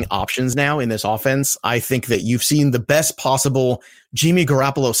viable running options now in this offense, I think that you've seen the best possible Jimmy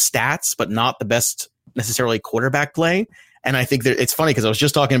Garoppolo stats, but not the best necessarily quarterback play. And I think that it's funny because I was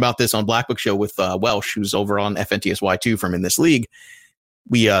just talking about this on Black Book Show with Welsh, who's over on FNTSY2 from In This League.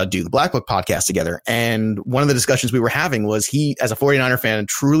 We do the Black Book podcast together. And one of the discussions we were having was he, as a 49er fan,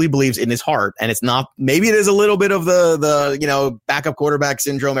 truly believes in his heart. And it's not, maybe it is a little bit of the backup quarterback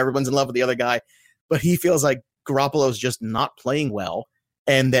syndrome. Everyone's in love with the other guy, but he feels like Garoppolo's just not playing well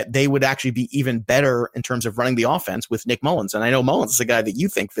and that they would actually be even better in terms of running the offense with Nick Mullins. And I know Mullins is a guy that you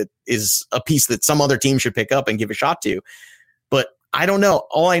think that is a piece that some other team should pick up and give a shot to, but I don't know.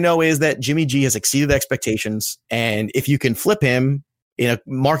 All I know is that Jimmy G has exceeded expectations. And if you can flip him in a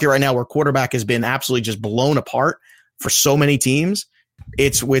market right now where quarterback has been absolutely just blown apart for so many teams,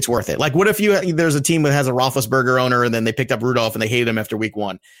 it's worth it. Like, what if there's a team that has a Roethlisberger owner and then they picked up Rudolph and they hated him after week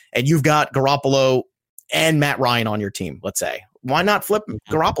 1 and you've got Garoppolo and Matt Ryan on your team, let's say. Why not flip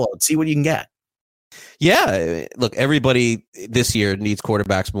Garoppolo and see what you can get? Yeah, look, everybody this year needs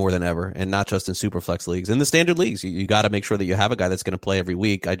quarterbacks more than ever, and not just in Superflex leagues. In the standard leagues, you got to make sure that you have a guy that's going to play every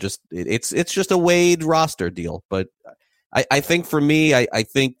week. It's just a Wade roster deal. But I think for me, I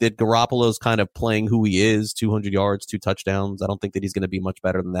think that Garoppolo's kind of playing who he is, 200 yards, 2 touchdowns. I don't think that he's going to be much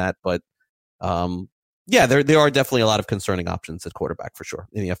better than that, but yeah, there are definitely a lot of concerning options at quarterback for sure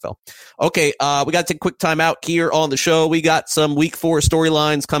in the NFL. Okay, we got to take a quick time out here on the show. We got some Week 4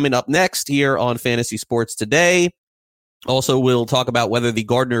 storylines coming up next here on Fantasy Sports Today. Also, we'll talk about whether the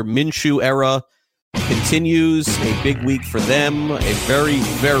Gardner Minshew era continues. A big week for them. A very,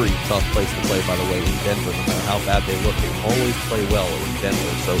 very tough place to play, by the way, in Denver. No matter how bad they look, they always play well in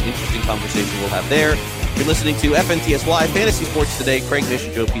Denver. So interesting conversation we'll have there. You're listening to FNTSY Fantasy Sports Today. Craig Mish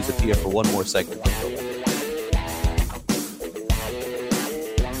and Joe Pisapia for one more segment.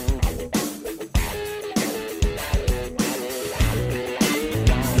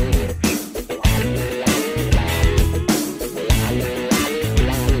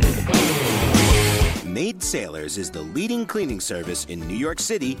 Maid Sailors is the leading cleaning service in New York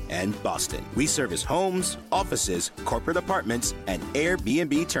City and Boston. We service homes, offices, corporate apartments, and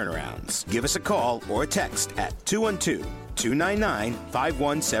Airbnb turnarounds. Give us a call or a text at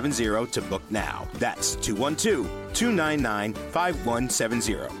 212-299-5170 to book now. That's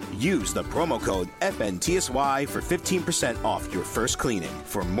 212-299-5170. Use the promo code FNTSY for 15% off your first cleaning.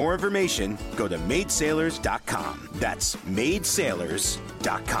 For more information, go to maidsailors.com. That's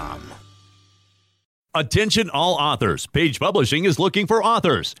maidsailors.com. Attention all authors. Page Publishing is looking for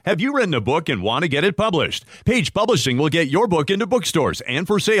authors. Have you written a book and want to get it published? Page Publishing will get your book into bookstores and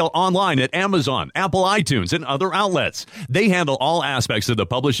for sale online at Amazon, Apple iTunes, and other outlets. They handle all aspects of the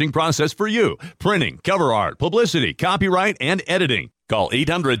publishing process for you. Printing, cover art, publicity, copyright, and editing. Call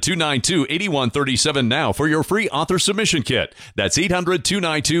 800-292-8137 now for your free author submission kit. That's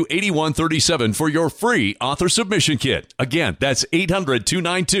 800-292-8137 for your free author submission kit. Again, that's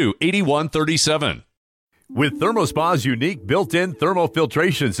 800-292-8137. With ThermoSpa's unique built-in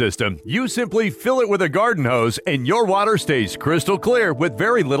thermofiltration system, you simply fill it with a garden hose and your water stays crystal clear with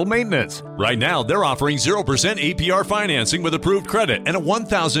very little maintenance. Right now, they're offering 0% APR financing with approved credit and a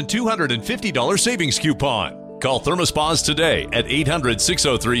 $1,250 savings coupon. Call ThermoSpas today at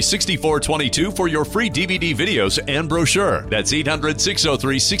 800-603-6422 for your free DVD videos and brochure. That's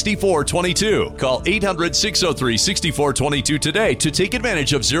 800-603-6422. Call 800-603-6422 today to take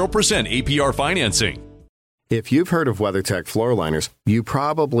advantage of 0% APR financing. If you've heard of WeatherTech floor liners, you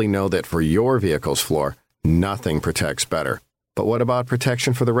probably know that for your vehicle's floor, nothing protects better. But what about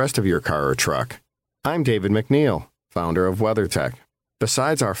protection for the rest of your car or truck? I'm David McNeil, founder of WeatherTech.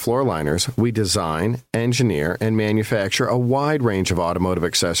 Besides our floor liners, we design, engineer, and manufacture a wide range of automotive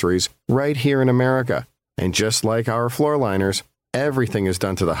accessories right here in America. And just like our floor liners, everything is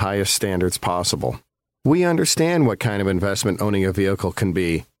done to the highest standards possible. We understand what kind of investment owning a vehicle can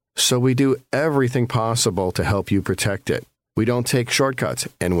be, so we do everything possible to help you protect it. We don't take shortcuts,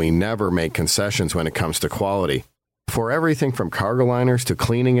 and we never make concessions when it comes to quality. For everything from cargo liners to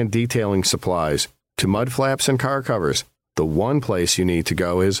cleaning and detailing supplies to mud flaps and car covers, the one place you need to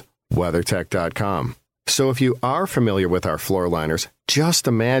go is WeatherTech.com. So if you are familiar with our floor liners, just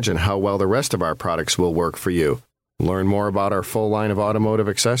imagine how well the rest of our products will work for you. Learn more about our full line of automotive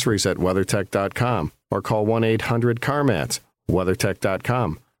accessories at WeatherTech.com or call 1-800-CarMats.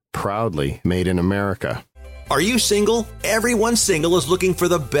 WeatherTech.com. Proudly made in America. Are you single? Everyone single is looking for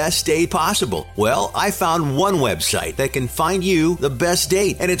the best date possible. Well, I found one website that can find you the best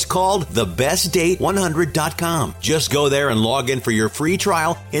date, and it's called thebestdate100.com. Just go there and log in for your free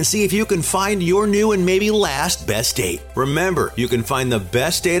trial and see if you can find your new and maybe last best date. Remember, you can find the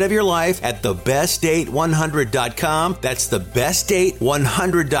best date of your life at thebestdate100.com. That's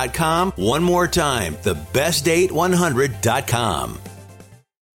thebestdate100.com. One more time, thebestdate100.com.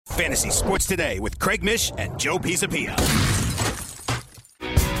 Fantasy Sports Today with Craig Mish and Joe Pisapia.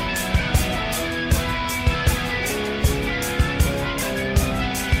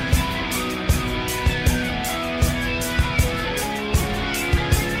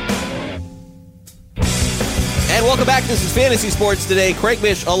 And welcome back. This is Fantasy Sports Today. Craig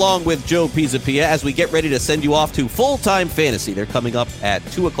Mish along with Joe Pisapia as we get ready to send you off to full-time fantasy. They're coming up at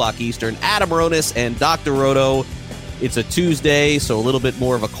 2 o'clock Eastern. Adam Ronis and Dr. Roto. It's a Tuesday, so a little bit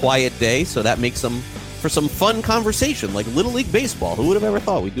more of a quiet day, so that makes them for some fun conversation, like Little League Baseball. Who would have ever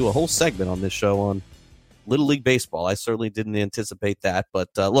thought we'd do a whole segment on this show on Little League Baseball? I certainly didn't anticipate that. But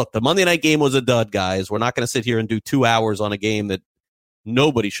look, the Monday night game was a dud, guys. We're not going to sit here and do 2 hours on a game that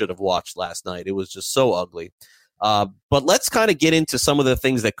nobody should have watched last night. It was just so ugly. But let's kind of get into some of the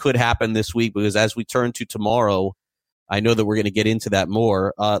things that could happen this week, because as we turn to tomorrow, I know that we're going to get into that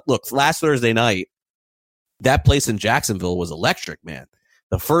more. Look, last Thursday night, that place in Jacksonville was electric, man.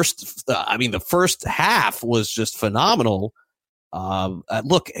 The first half was just phenomenal.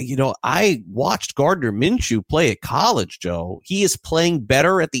 Look, I watched Gardner Minshew play at college, Joe. He is playing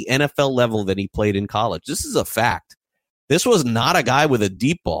better at the NFL level than he played in college. This is a fact. This was not a guy with a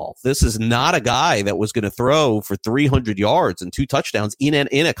deep ball. This is not a guy that was going to throw for 300 yards and 2 touchdowns in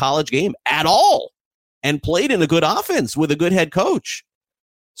a college game at all, and played in a good offense with a good head coach.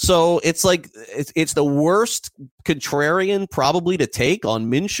 So it's like it's the worst contrarian probably to take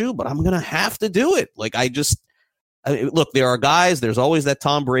on Minshew, but I'm going to have to do it. Like look, there are guys, there's always that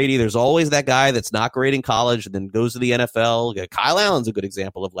Tom Brady, there's always that guy that's not great in college and then goes to the NFL. Kyle Allen's a good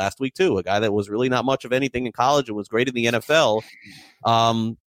example of last week too, a guy that was really not much of anything in college and was great in the NFL.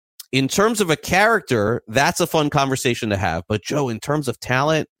 In terms of a character, that's a fun conversation to have. But Joe, in terms of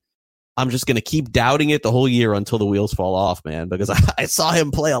talent, I'm just going to keep doubting it the whole year until the wheels fall off, man, because I saw him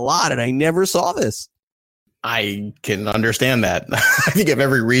play a lot and I never saw this. I can understand that. I think I have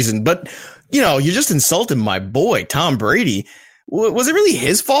every reason. But, you just insulted my boy, Tom Brady. Was it really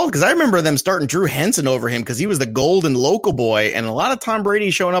his fault? Because I remember them starting Drew Henson over him because he was the golden local boy. And a lot of Tom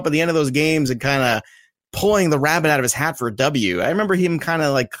Brady showing up at the end of those games and kind of pulling the rabbit out of his hat for a W. I remember him kind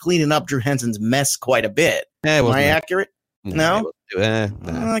of like cleaning up Drew Henson's mess quite a bit. Am I accurate? No?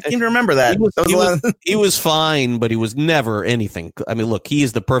 I can't remember that. He was fine, but he was never anything. I mean, look, he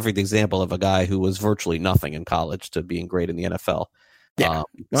is the perfect example of a guy who was virtually nothing in college to being great in the NFL. Yeah,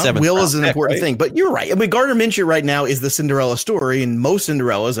 will is an important thing, but you're right. I mean, Gardner Minshew right now is the Cinderella story, and most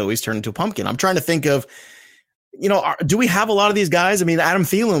Cinderellas always turn into a pumpkin. I'm trying to think of, do we have a lot of these guys? I mean, Adam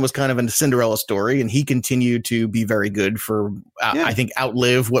Thielen was kind of a Cinderella story, and he continued to be very good for, I think,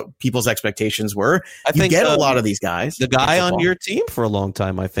 outlive what people's expectations were. I think a lot of these guys. The guy on your team for a long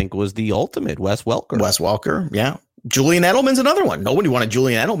time, I think, was the ultimate, Wes Welker. Yeah. Julian Edelman's another one. Nobody wanted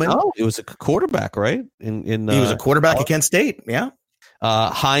Julian Edelman. Oh, he was a quarterback, right? He was a quarterback at Kent State. Yeah.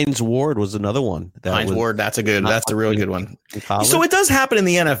 Hines Ward was another one. Ward, that's a really good one. So it does happen in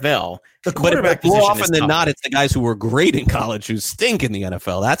the NFL. The quarterback more often than not, it's the guys who were great in college who stink in the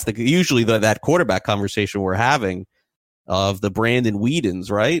NFL. That's usually that quarterback conversation we're having of the Brandon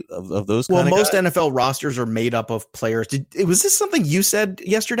Whedons, right? Of those. Well, most guys. NFL rosters are made up of players. Was this something you said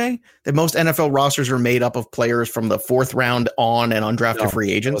yesterday? That most NFL rosters are made up of players from the 4th round on and undrafted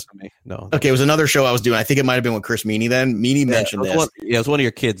free agents? No. Okay, it was another show I was doing. I think it might have been with Chris Meany then. Meany mentioned this. It was one of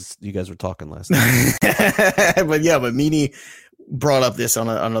your kids. You guys were talking last night. but Meany brought up this on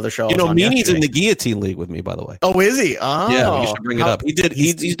another show. Meany's in the Guillotine League with me, by the way. Oh, is he? Oh, yeah, you should bring it up. He did.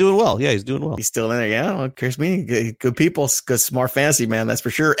 He's doing well. Yeah, he's doing well. He's still in there. Yeah, well, Chris Meany, good people, good smart fantasy man, that's for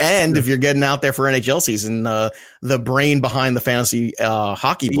sure. And if you're getting out there for NHL season, the brain behind the fantasy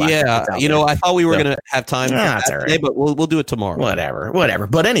hockey. Yeah, I thought we were going to have time for that today, but we'll do it tomorrow. Whatever.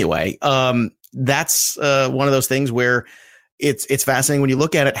 But anyway, that's one of those things where it's fascinating when you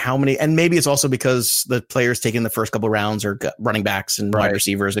look at it, how many, and maybe it's also because the players taking the first couple of rounds are running backs and wide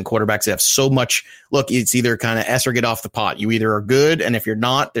receivers and quarterbacks that have so much. Look, it's either kind of S or get off the pot. You either are good, and if you're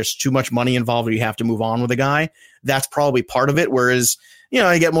not, there's too much money involved, or you have to move on with a guy. That's probably part of it. Whereas, you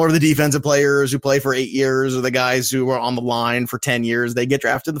get more of the defensive players who play for 8 years, or the guys who are on the line for 10 years. They get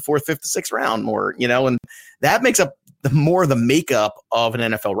drafted in the 4th, 5th, 6th round more, and that makes up more of the makeup of an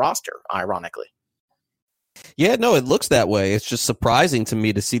NFL roster, ironically. Yeah, no, it looks that way. It's just surprising to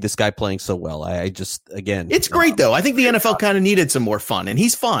me to see this guy playing so well. It's great though. I think the NFL kind of needed some more fun, and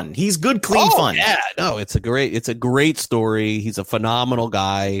he's fun. He's good, clean fun. Yeah, no, it's a great story. He's a phenomenal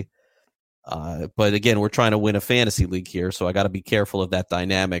guy. But again, we're trying to win a fantasy league here, so I got to be careful of that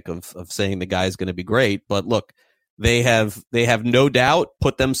dynamic of saying the guy's going to be great. But look, they have no doubt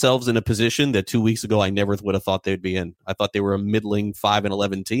put themselves in a position that 2 weeks ago I never would have thought they'd be in. I thought they were a middling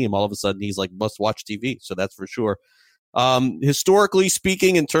 5-11 team. All of a sudden, he's like must-watch TV. So that's for sure. Historically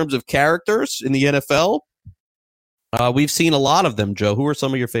speaking, in terms of characters in the NFL, we've seen a lot of them. Joe, who are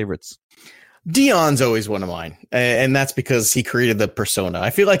some of your favorites? Deion's always one of mine, and that's because he created the persona. I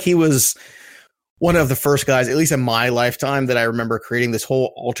feel like he was one of the first guys, at least in my lifetime, that I remember creating this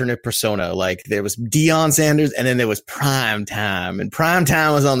whole alternate persona. Like there was Deion Sanders, and then there was Prime Time, and Prime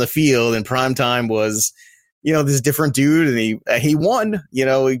Time was on the field, and Prime Time was, this different dude, and he won.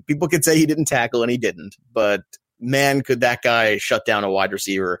 People could say he didn't tackle, and he didn't, but man, could that guy shut down a wide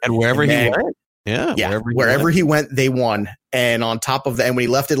receiver. And wherever he went. Yeah, wherever he went, they won. And on top of that, and when he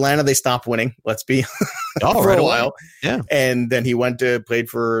left Atlanta, they stopped winning. Let's be for a while. Yeah. And then he played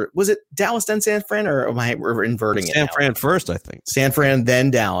for, was it Dallas, then San Fran, or am I inverting it? San Fran first, I think. San Fran,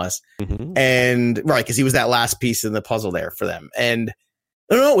 then Dallas. Mm-hmm. And right, because he was that last piece in the puzzle there for them. And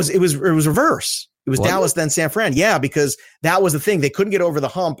no, it was reverse. It was Dallas, then San Fran. Yeah, because that was the thing. They couldn't get over the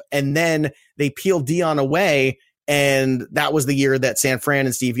hump, and then they peeled Deion away. And that was the year that San Fran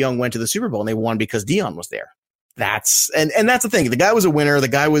and Steve Young went to the Super Bowl, and they won because Deion was there. That's the thing. The guy was a winner. The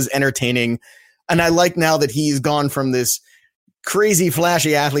guy was entertaining. And I like now that he's gone from this crazy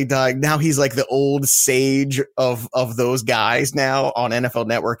flashy athlete dog. Now he's like the old sage of those guys now on NFL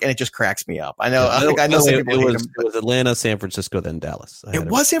Network. And it just cracks me up. I know. It was Atlanta, San Francisco, then Dallas. It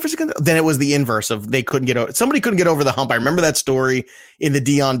was San Francisco. Then it was the inverse of somebody couldn't get over the hump. I remember that story in the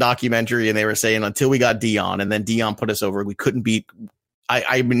Deion documentary, and they were saying until we got Deion, and then Deion put us over, we couldn't beat.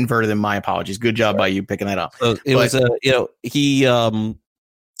 I inverted them. My apologies. Good job by you picking that up. So he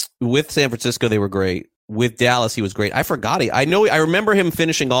with San Francisco, they were great. With Dallas, he was great. I forgot. I remember him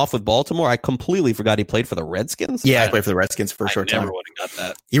finishing off with Baltimore. I completely forgot he played for the Redskins. Yeah, I played for the Redskins for a short time. I never would have got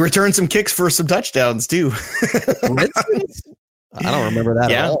that. He returned some kicks for some touchdowns, too. Redskins? I don't remember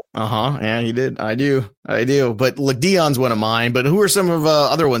that at all. Yeah, he did. I do. But look, Deion's one of mine. But who are some of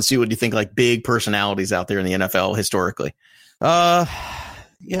other ones, too? What do you think, like big personalities out there in the NFL historically?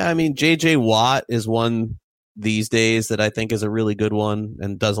 Yeah, I mean, J.J. Watt is one these days that I think is a really good one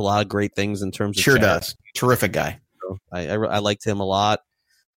and does a lot of great things in terms of charity. Does. Terrific guy. So I liked him a lot.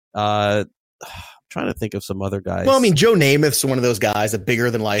 I'm trying to think of some other guys. Well, I mean, Joe Namath's one of those guys, a bigger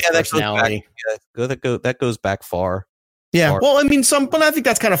than life personality. That goes back far. Yeah. Well, I mean, but I think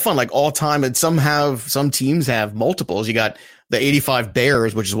that's kind of fun. Like all time, and some teams have multiples. You got the 85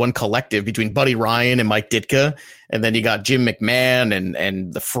 Bears, which is one collective between Buddy Ryan and Mike Ditka. And then you got Jim McMahon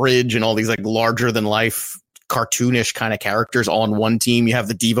and the Fridge and all these like larger than life cartoonish kind of characters all on one team. You have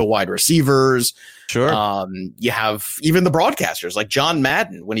the diva wide receivers. Sure. You have even the broadcasters like John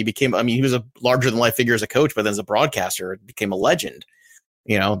Madden when he was a larger than life figure as a coach, but then as a broadcaster, became a legend.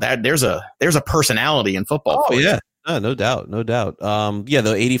 That there's a personality in football. Oh, yeah. No doubt.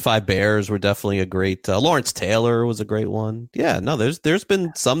 The 85 Bears were definitely a great, Lawrence Taylor was a great one. Yeah, no, there's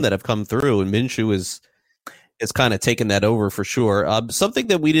been some that have come through, and Minshew is kind of taken that over for sure. Something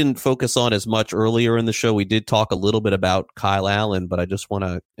that we didn't focus on as much earlier in the show, we did talk a little bit about Kyle Allen, but I just want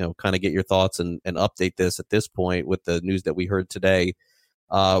to, kind of get your thoughts and update this at this point with the news that we heard today,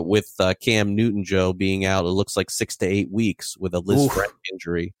 with Cam Newton, Joe, being out, it looks like 6 to 8 weeks with a Lisfranc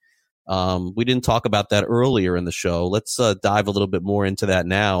injury. We didn't talk about that earlier in the show. Let's dive a little bit more into that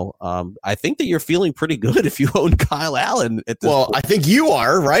now. I think that you're feeling pretty good if you own Kyle Allen at this point. I think you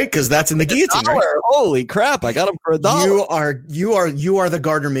are, right? Because that's in the guillotine. Right? Holy crap! I got him for $1. You are the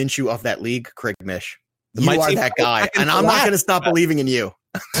Gardner Minshew of that league, Craig Mish. You are that guy, and I'm not going to stop believing in you.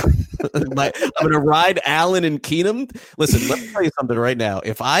 I'm going to ride Allen and Keenum. Listen, let me tell you something right now.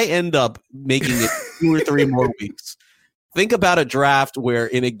 If I end up making it 2 or 3 more weeks. Think about a draft where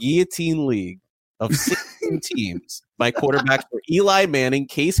in a guillotine league of 6 winning teams by quarterbacks were Eli Manning,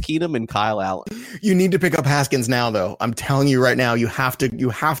 Case Keenum, and Kyle Allen. You need to pick up Haskins now, though. I'm telling you right now, you have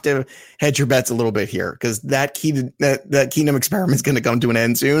to hedge your bets a little bit here because that Keenum experiment is going to come to an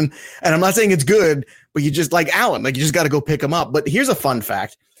end soon. And I'm not saying it's good, but you just like Allen, like you just got to go pick him up. But here's a fun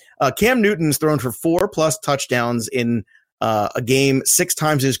fact: Cam Newton's thrown for 4+ touchdowns in a game 6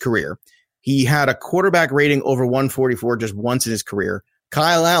 times in his career. He had a quarterback rating over 144 just once in his career.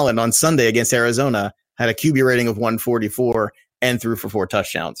 Kyle Allen on Sunday against Arizona had a QB rating of 144 and threw for 4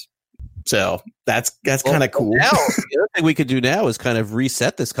 touchdowns. So that's kind of cool. Now, the other thing we could do now is kind of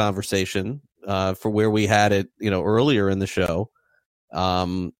reset this conversation for where we had it, earlier in the show.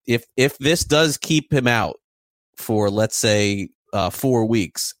 If this does keep him out for, let's say, 4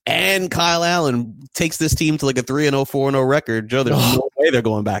 weeks, and Kyle Allen takes this team to like a 3-0, 4-0 record, Joe, there's no way they're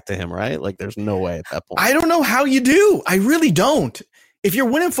going back to him, right? Like, there's no way at that point. I don't know how you do. I really don't. If you're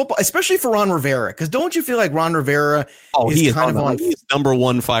winning football, especially for Ron Rivera, because don't you feel like Ron Rivera he's number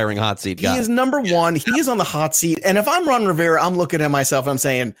one firing hot seat guy. He is number one. He is on the hot seat. And if I'm Ron Rivera, I'm looking at myself and I'm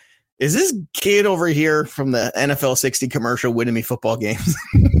saying, is this kid over here from the NFL 60 commercial winning me football games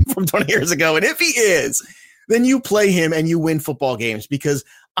from 20 years ago? And if he is, then you play him and you win football games, because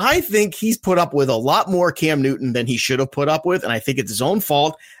I think he's put up with a lot more Cam Newton than he should have put up with. And I think it's his own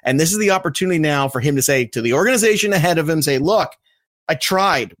fault. And this is the opportunity now for him to say to the organization ahead of him, say, look, I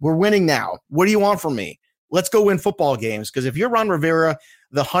tried. We're winning now. What do you want from me? Let's go win football games. Because if you're Ron Rivera,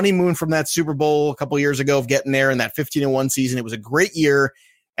 the honeymoon from that Super Bowl a couple years ago of getting there in that 15-1 season, it was a great year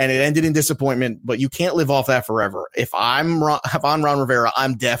and it ended in disappointment, but you can't live off that forever. If I'm Ron Rivera,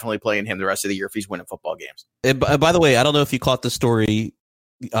 I'm definitely playing him the rest of the year if he's winning football games. And by the way, I don't know if you caught the story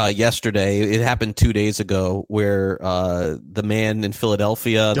yesterday. It happened 2 days ago where the man in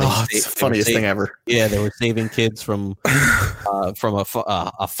Philadelphia. It's the funniest thing ever. Yeah, they were saving kids from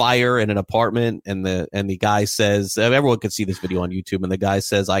a fire in an apartment, and the guy says, everyone could see this video on YouTube, and the guy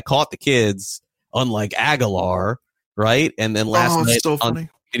says, "I caught the kids, unlike Aguilar." Right, and then last night, so funny.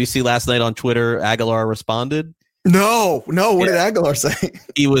 Did you see last night on Twitter? Aguilar responded. No. What did Aguilar say?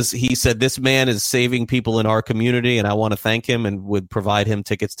 He said, this man is saving people in our community, and I want to thank him and would provide him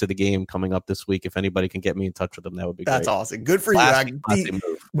tickets to the game coming up this week. If anybody can get me in touch with him, that would be great. That's awesome. Good for you.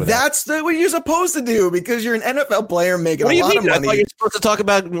 That's what you're supposed to do, because you're an NFL player making a lot of money. You're supposed to talk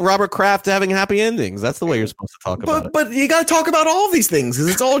about Robert Kraft having happy endings. That's the way you're supposed to talk about it. But you got to talk about all these things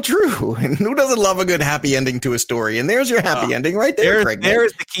because it's all true. And who doesn't love a good happy ending to a story? And there's your happy ending right there, Craig.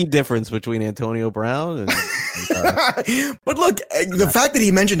 There's the key difference between Antonio Brown and but look, the fact that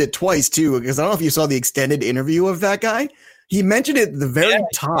he mentioned it twice too, because I don't know if you saw the extended interview of that guy. He mentioned it at the very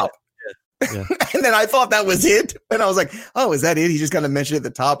top. Yeah. And then I thought that was it. And I was like, oh, is that it? He just kind of mentioned it at the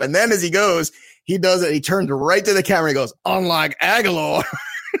top. And then as he goes, he does it. He turns right to the camera and goes, unlike Aguilar.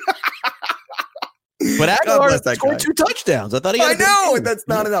 But Aguilar scored 2 touchdowns. I know that's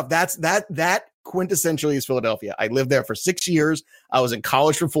not enough. That quintessentially is Philadelphia. I lived there for 6 years. I was in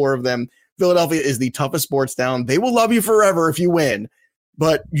college for 4 of them. Philadelphia is the toughest sports town. They will love you forever if you win,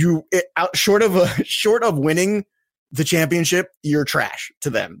 but short of winning the championship, you're trash to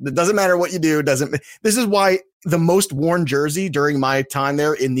them. It doesn't matter what you do. This is why the most worn jersey during my time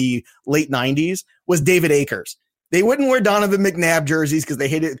there in the late 90s was David Akers. They wouldn't wear Donovan McNabb jerseys because they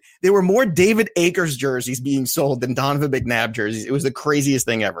hated. There were more David Akers jerseys being sold than Donovan McNabb jerseys. It was the craziest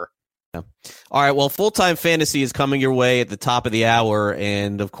thing ever. Yeah. All right. Well, Full-Time Fantasy is coming your way at the top of the hour.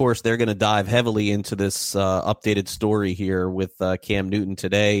 And of course, they're going to dive heavily into this updated story here with Cam Newton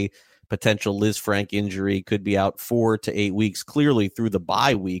today. Potential Liz Frank injury, could be out 4 to 8 weeks, clearly through the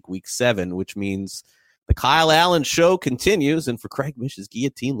bye week, week 7, which means the Kyle Allen show continues. And for Craig Mish's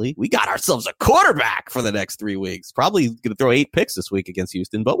Guillotine League, we got ourselves a quarterback for the next 3 weeks. Probably going to throw 8 picks this week against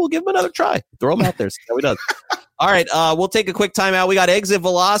Houston, but we'll give him another try. Throw him out there, see how he does. All right, we'll take a quick timeout. We got exit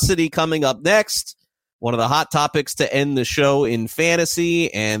velocity coming up next. One of the hot topics to end the show in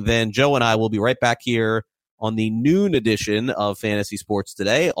fantasy. And then Joe and I will be right back here on the noon edition of Fantasy Sports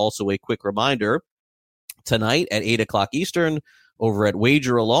Today. Also, a quick reminder, tonight at 8 o'clock Eastern, over at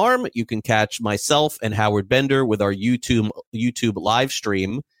Wager Alarm, you can catch myself and Howard Bender with our YouTube live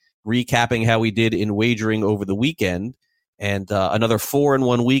stream, recapping how we did in wagering over the weekend. And another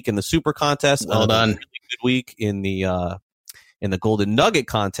 4-in-1 week in the Super Contest. Well done. Really good week in the Golden Nugget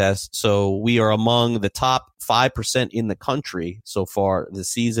Contest. So we are among the top 5% in the country so far this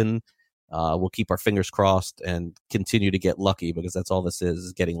season. We'll keep our fingers crossed and continue to get lucky, because that's all this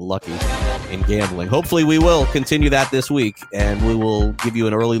is getting lucky in gambling. Hopefully we will continue that this week, and we will give you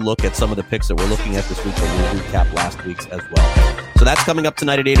an early look at some of the picks that we're looking at this week, but we'll recap last week's as well. So that's coming up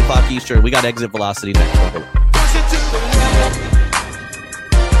tonight at 8 o'clock Eastern. We got exit velocity next.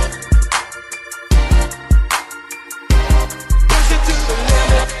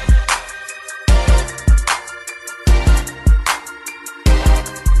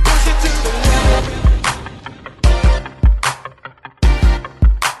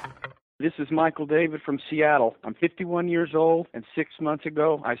 is Michael David from Seattle. I'm 51 years old, and 6 months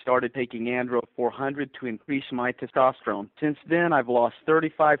ago, I started taking Andro 400 to increase my testosterone. Since then, I've lost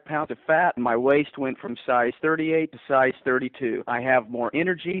 35 pounds of fat, and my waist went from size 38 to size 32. I have more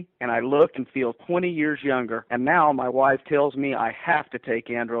energy, and I look and feel 20 years younger. And now my wife tells me I have to take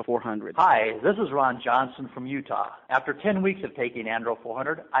Andro 400. Hi, this is Ron Johnson from Utah. After 10 weeks of taking Andro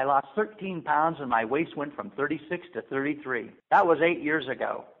 400, I lost 13 pounds, and my waist went from 36 to 33. That was 8 years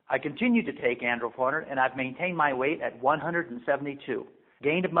ago. I continue to take Andro 400, and I've maintained my weight at 172.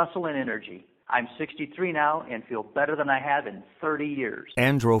 Gained muscle and energy. I'm 63 now and feel better than I have in 30 years.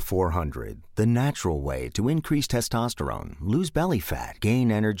 Andro 400, the natural way to increase testosterone, lose belly fat, gain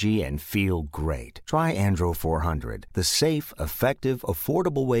energy, and feel great. Try Andro 400, the safe, effective,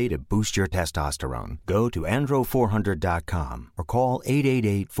 affordable way to boost your testosterone. Go to andro400.com or call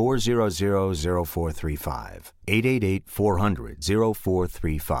 888-400-0435.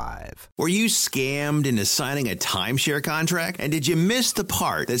 888-400-0435. Were you scammed into signing a timeshare contract? And did you miss the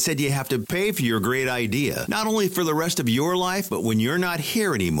part that said you have to pay for your great idea? Not only for the rest of your life, but when you're not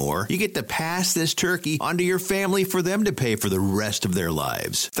here anymore, you get to pass this turkey onto your family for them to pay for the rest of their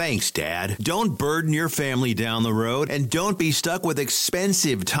lives. Thanks, Dad. Don't burden your family down the road, and don't be stuck with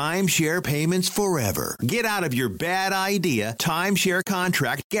expensive timeshare payments forever. Get out of your bad idea timeshare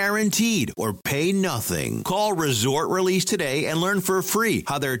contract guaranteed, or pay nothing. Call Resort Release today and learn for free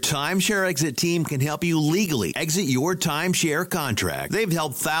how their timeshare exit team can help you legally exit your timeshare contract. They've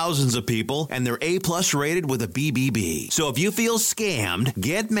helped thousands of people, and they're A+ rated with a BBB. So if you feel scammed,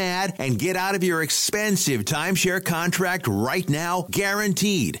 get mad and get out of your expensive timeshare contract right now,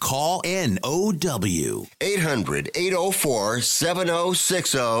 guaranteed. Call NOW.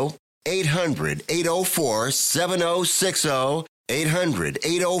 800-804-7060. 800-804-7060.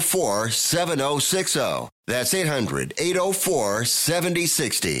 800-804-7060. That's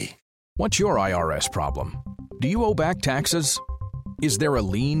 800-804-7060. What's your IRS problem? Do you owe back taxes? Is there a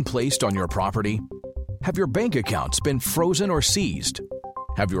lien placed on your property? Have your bank accounts been frozen or seized?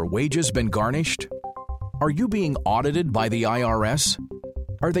 Have your wages been garnished? Are you being audited by the IRS?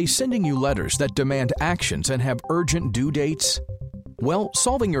 Are they sending you letters that demand actions and have urgent due dates? Well,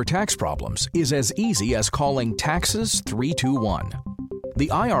 solving your tax problems is as easy as calling Taxes 321. The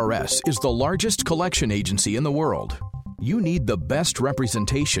IRS is the largest collection agency in the world. You need the best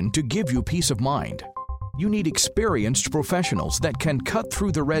representation to give you peace of mind. You need experienced professionals that can cut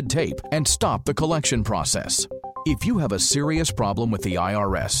through the red tape and stop the collection process. If you have a serious problem with the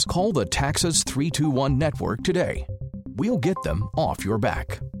IRS, call the Taxes 321 network today. We'll get them off your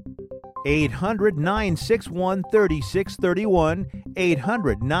back. 800-961-3631,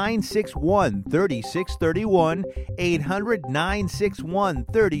 800-961-3631,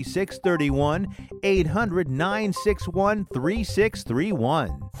 800-961-3631,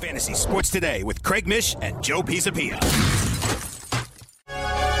 800-961-3631. Fantasy Sports Today with Craig Mish and Joe Pisapia.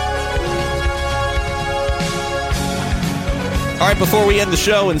 All right, before we end the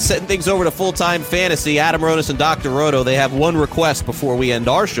show and send things over to Full-Time Fantasy, Adam Ronis and Dr. Roto, they have one request before we end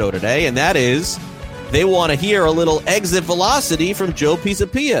our show today, and that is they want to hear a little exit velocity from Joe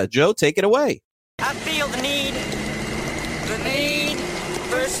Pisapia. Joe, take it away. I feel the need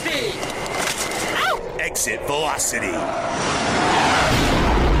for speed. Ow! Exit velocity.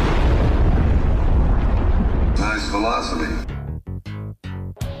 Nice velocity.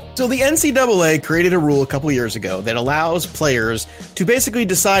 So the NCAA created a rule a couple years ago that allows players to basically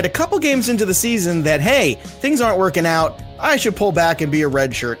decide a couple games into the season that, hey, things aren't working out, I should pull back and be a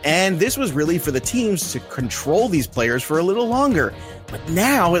redshirt. And this was really for the teams to control these players for a little longer. But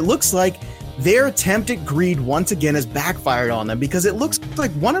now it looks like their attempt at greed once again has backfired on them, because it looks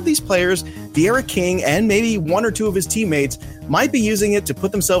like one of these players, D'Eriq King, and maybe one or two of his teammates might be using it to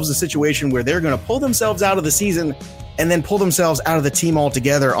put themselves in a situation where they're going to pull themselves out of the season and then pull themselves out of the team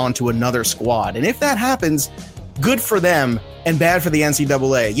altogether onto another squad. And if that happens, good for them and bad for the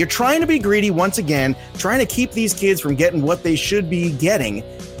NCAA. You're trying to be greedy once again, trying to keep these kids from getting what they should be getting.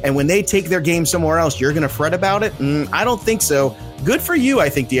 And when they take their game somewhere else, you're going to fret about it? I don't think so. Good for you, I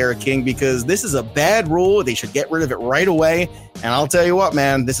think, D'Eriq King, because this is a bad rule. They should get rid of it right away. And I'll tell you what,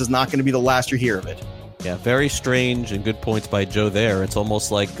 man, this is not going to be the last you hear of it. Yeah, very strange, and good points by Joe there. It's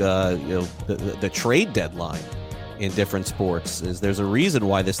almost like the trade deadline in different sports. There's a reason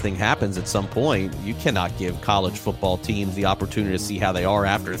why this thing happens at some point. You cannot give college football teams the opportunity to see how they are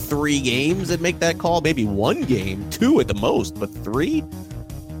after 3 games and make that call. Maybe 1 game, 2 at the most, but 3?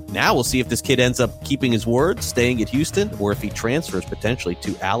 Now we'll see if this kid ends up keeping his word, staying at Houston, or if he transfers potentially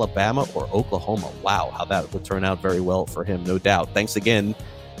to Alabama or Oklahoma. Wow, how that would turn out very well for him, no doubt. Thanks again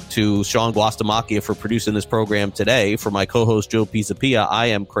to Sean Guastamacchia for producing this program today. For my co-host Joe Pisapia, I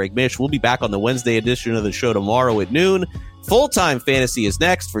am Craig Mish. We'll be back on the Wednesday edition of the show tomorrow at noon. Full-time fantasy is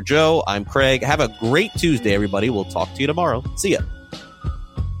next. For Joe, I'm Craig. Have a great Tuesday, everybody. We'll talk to you tomorrow. See ya.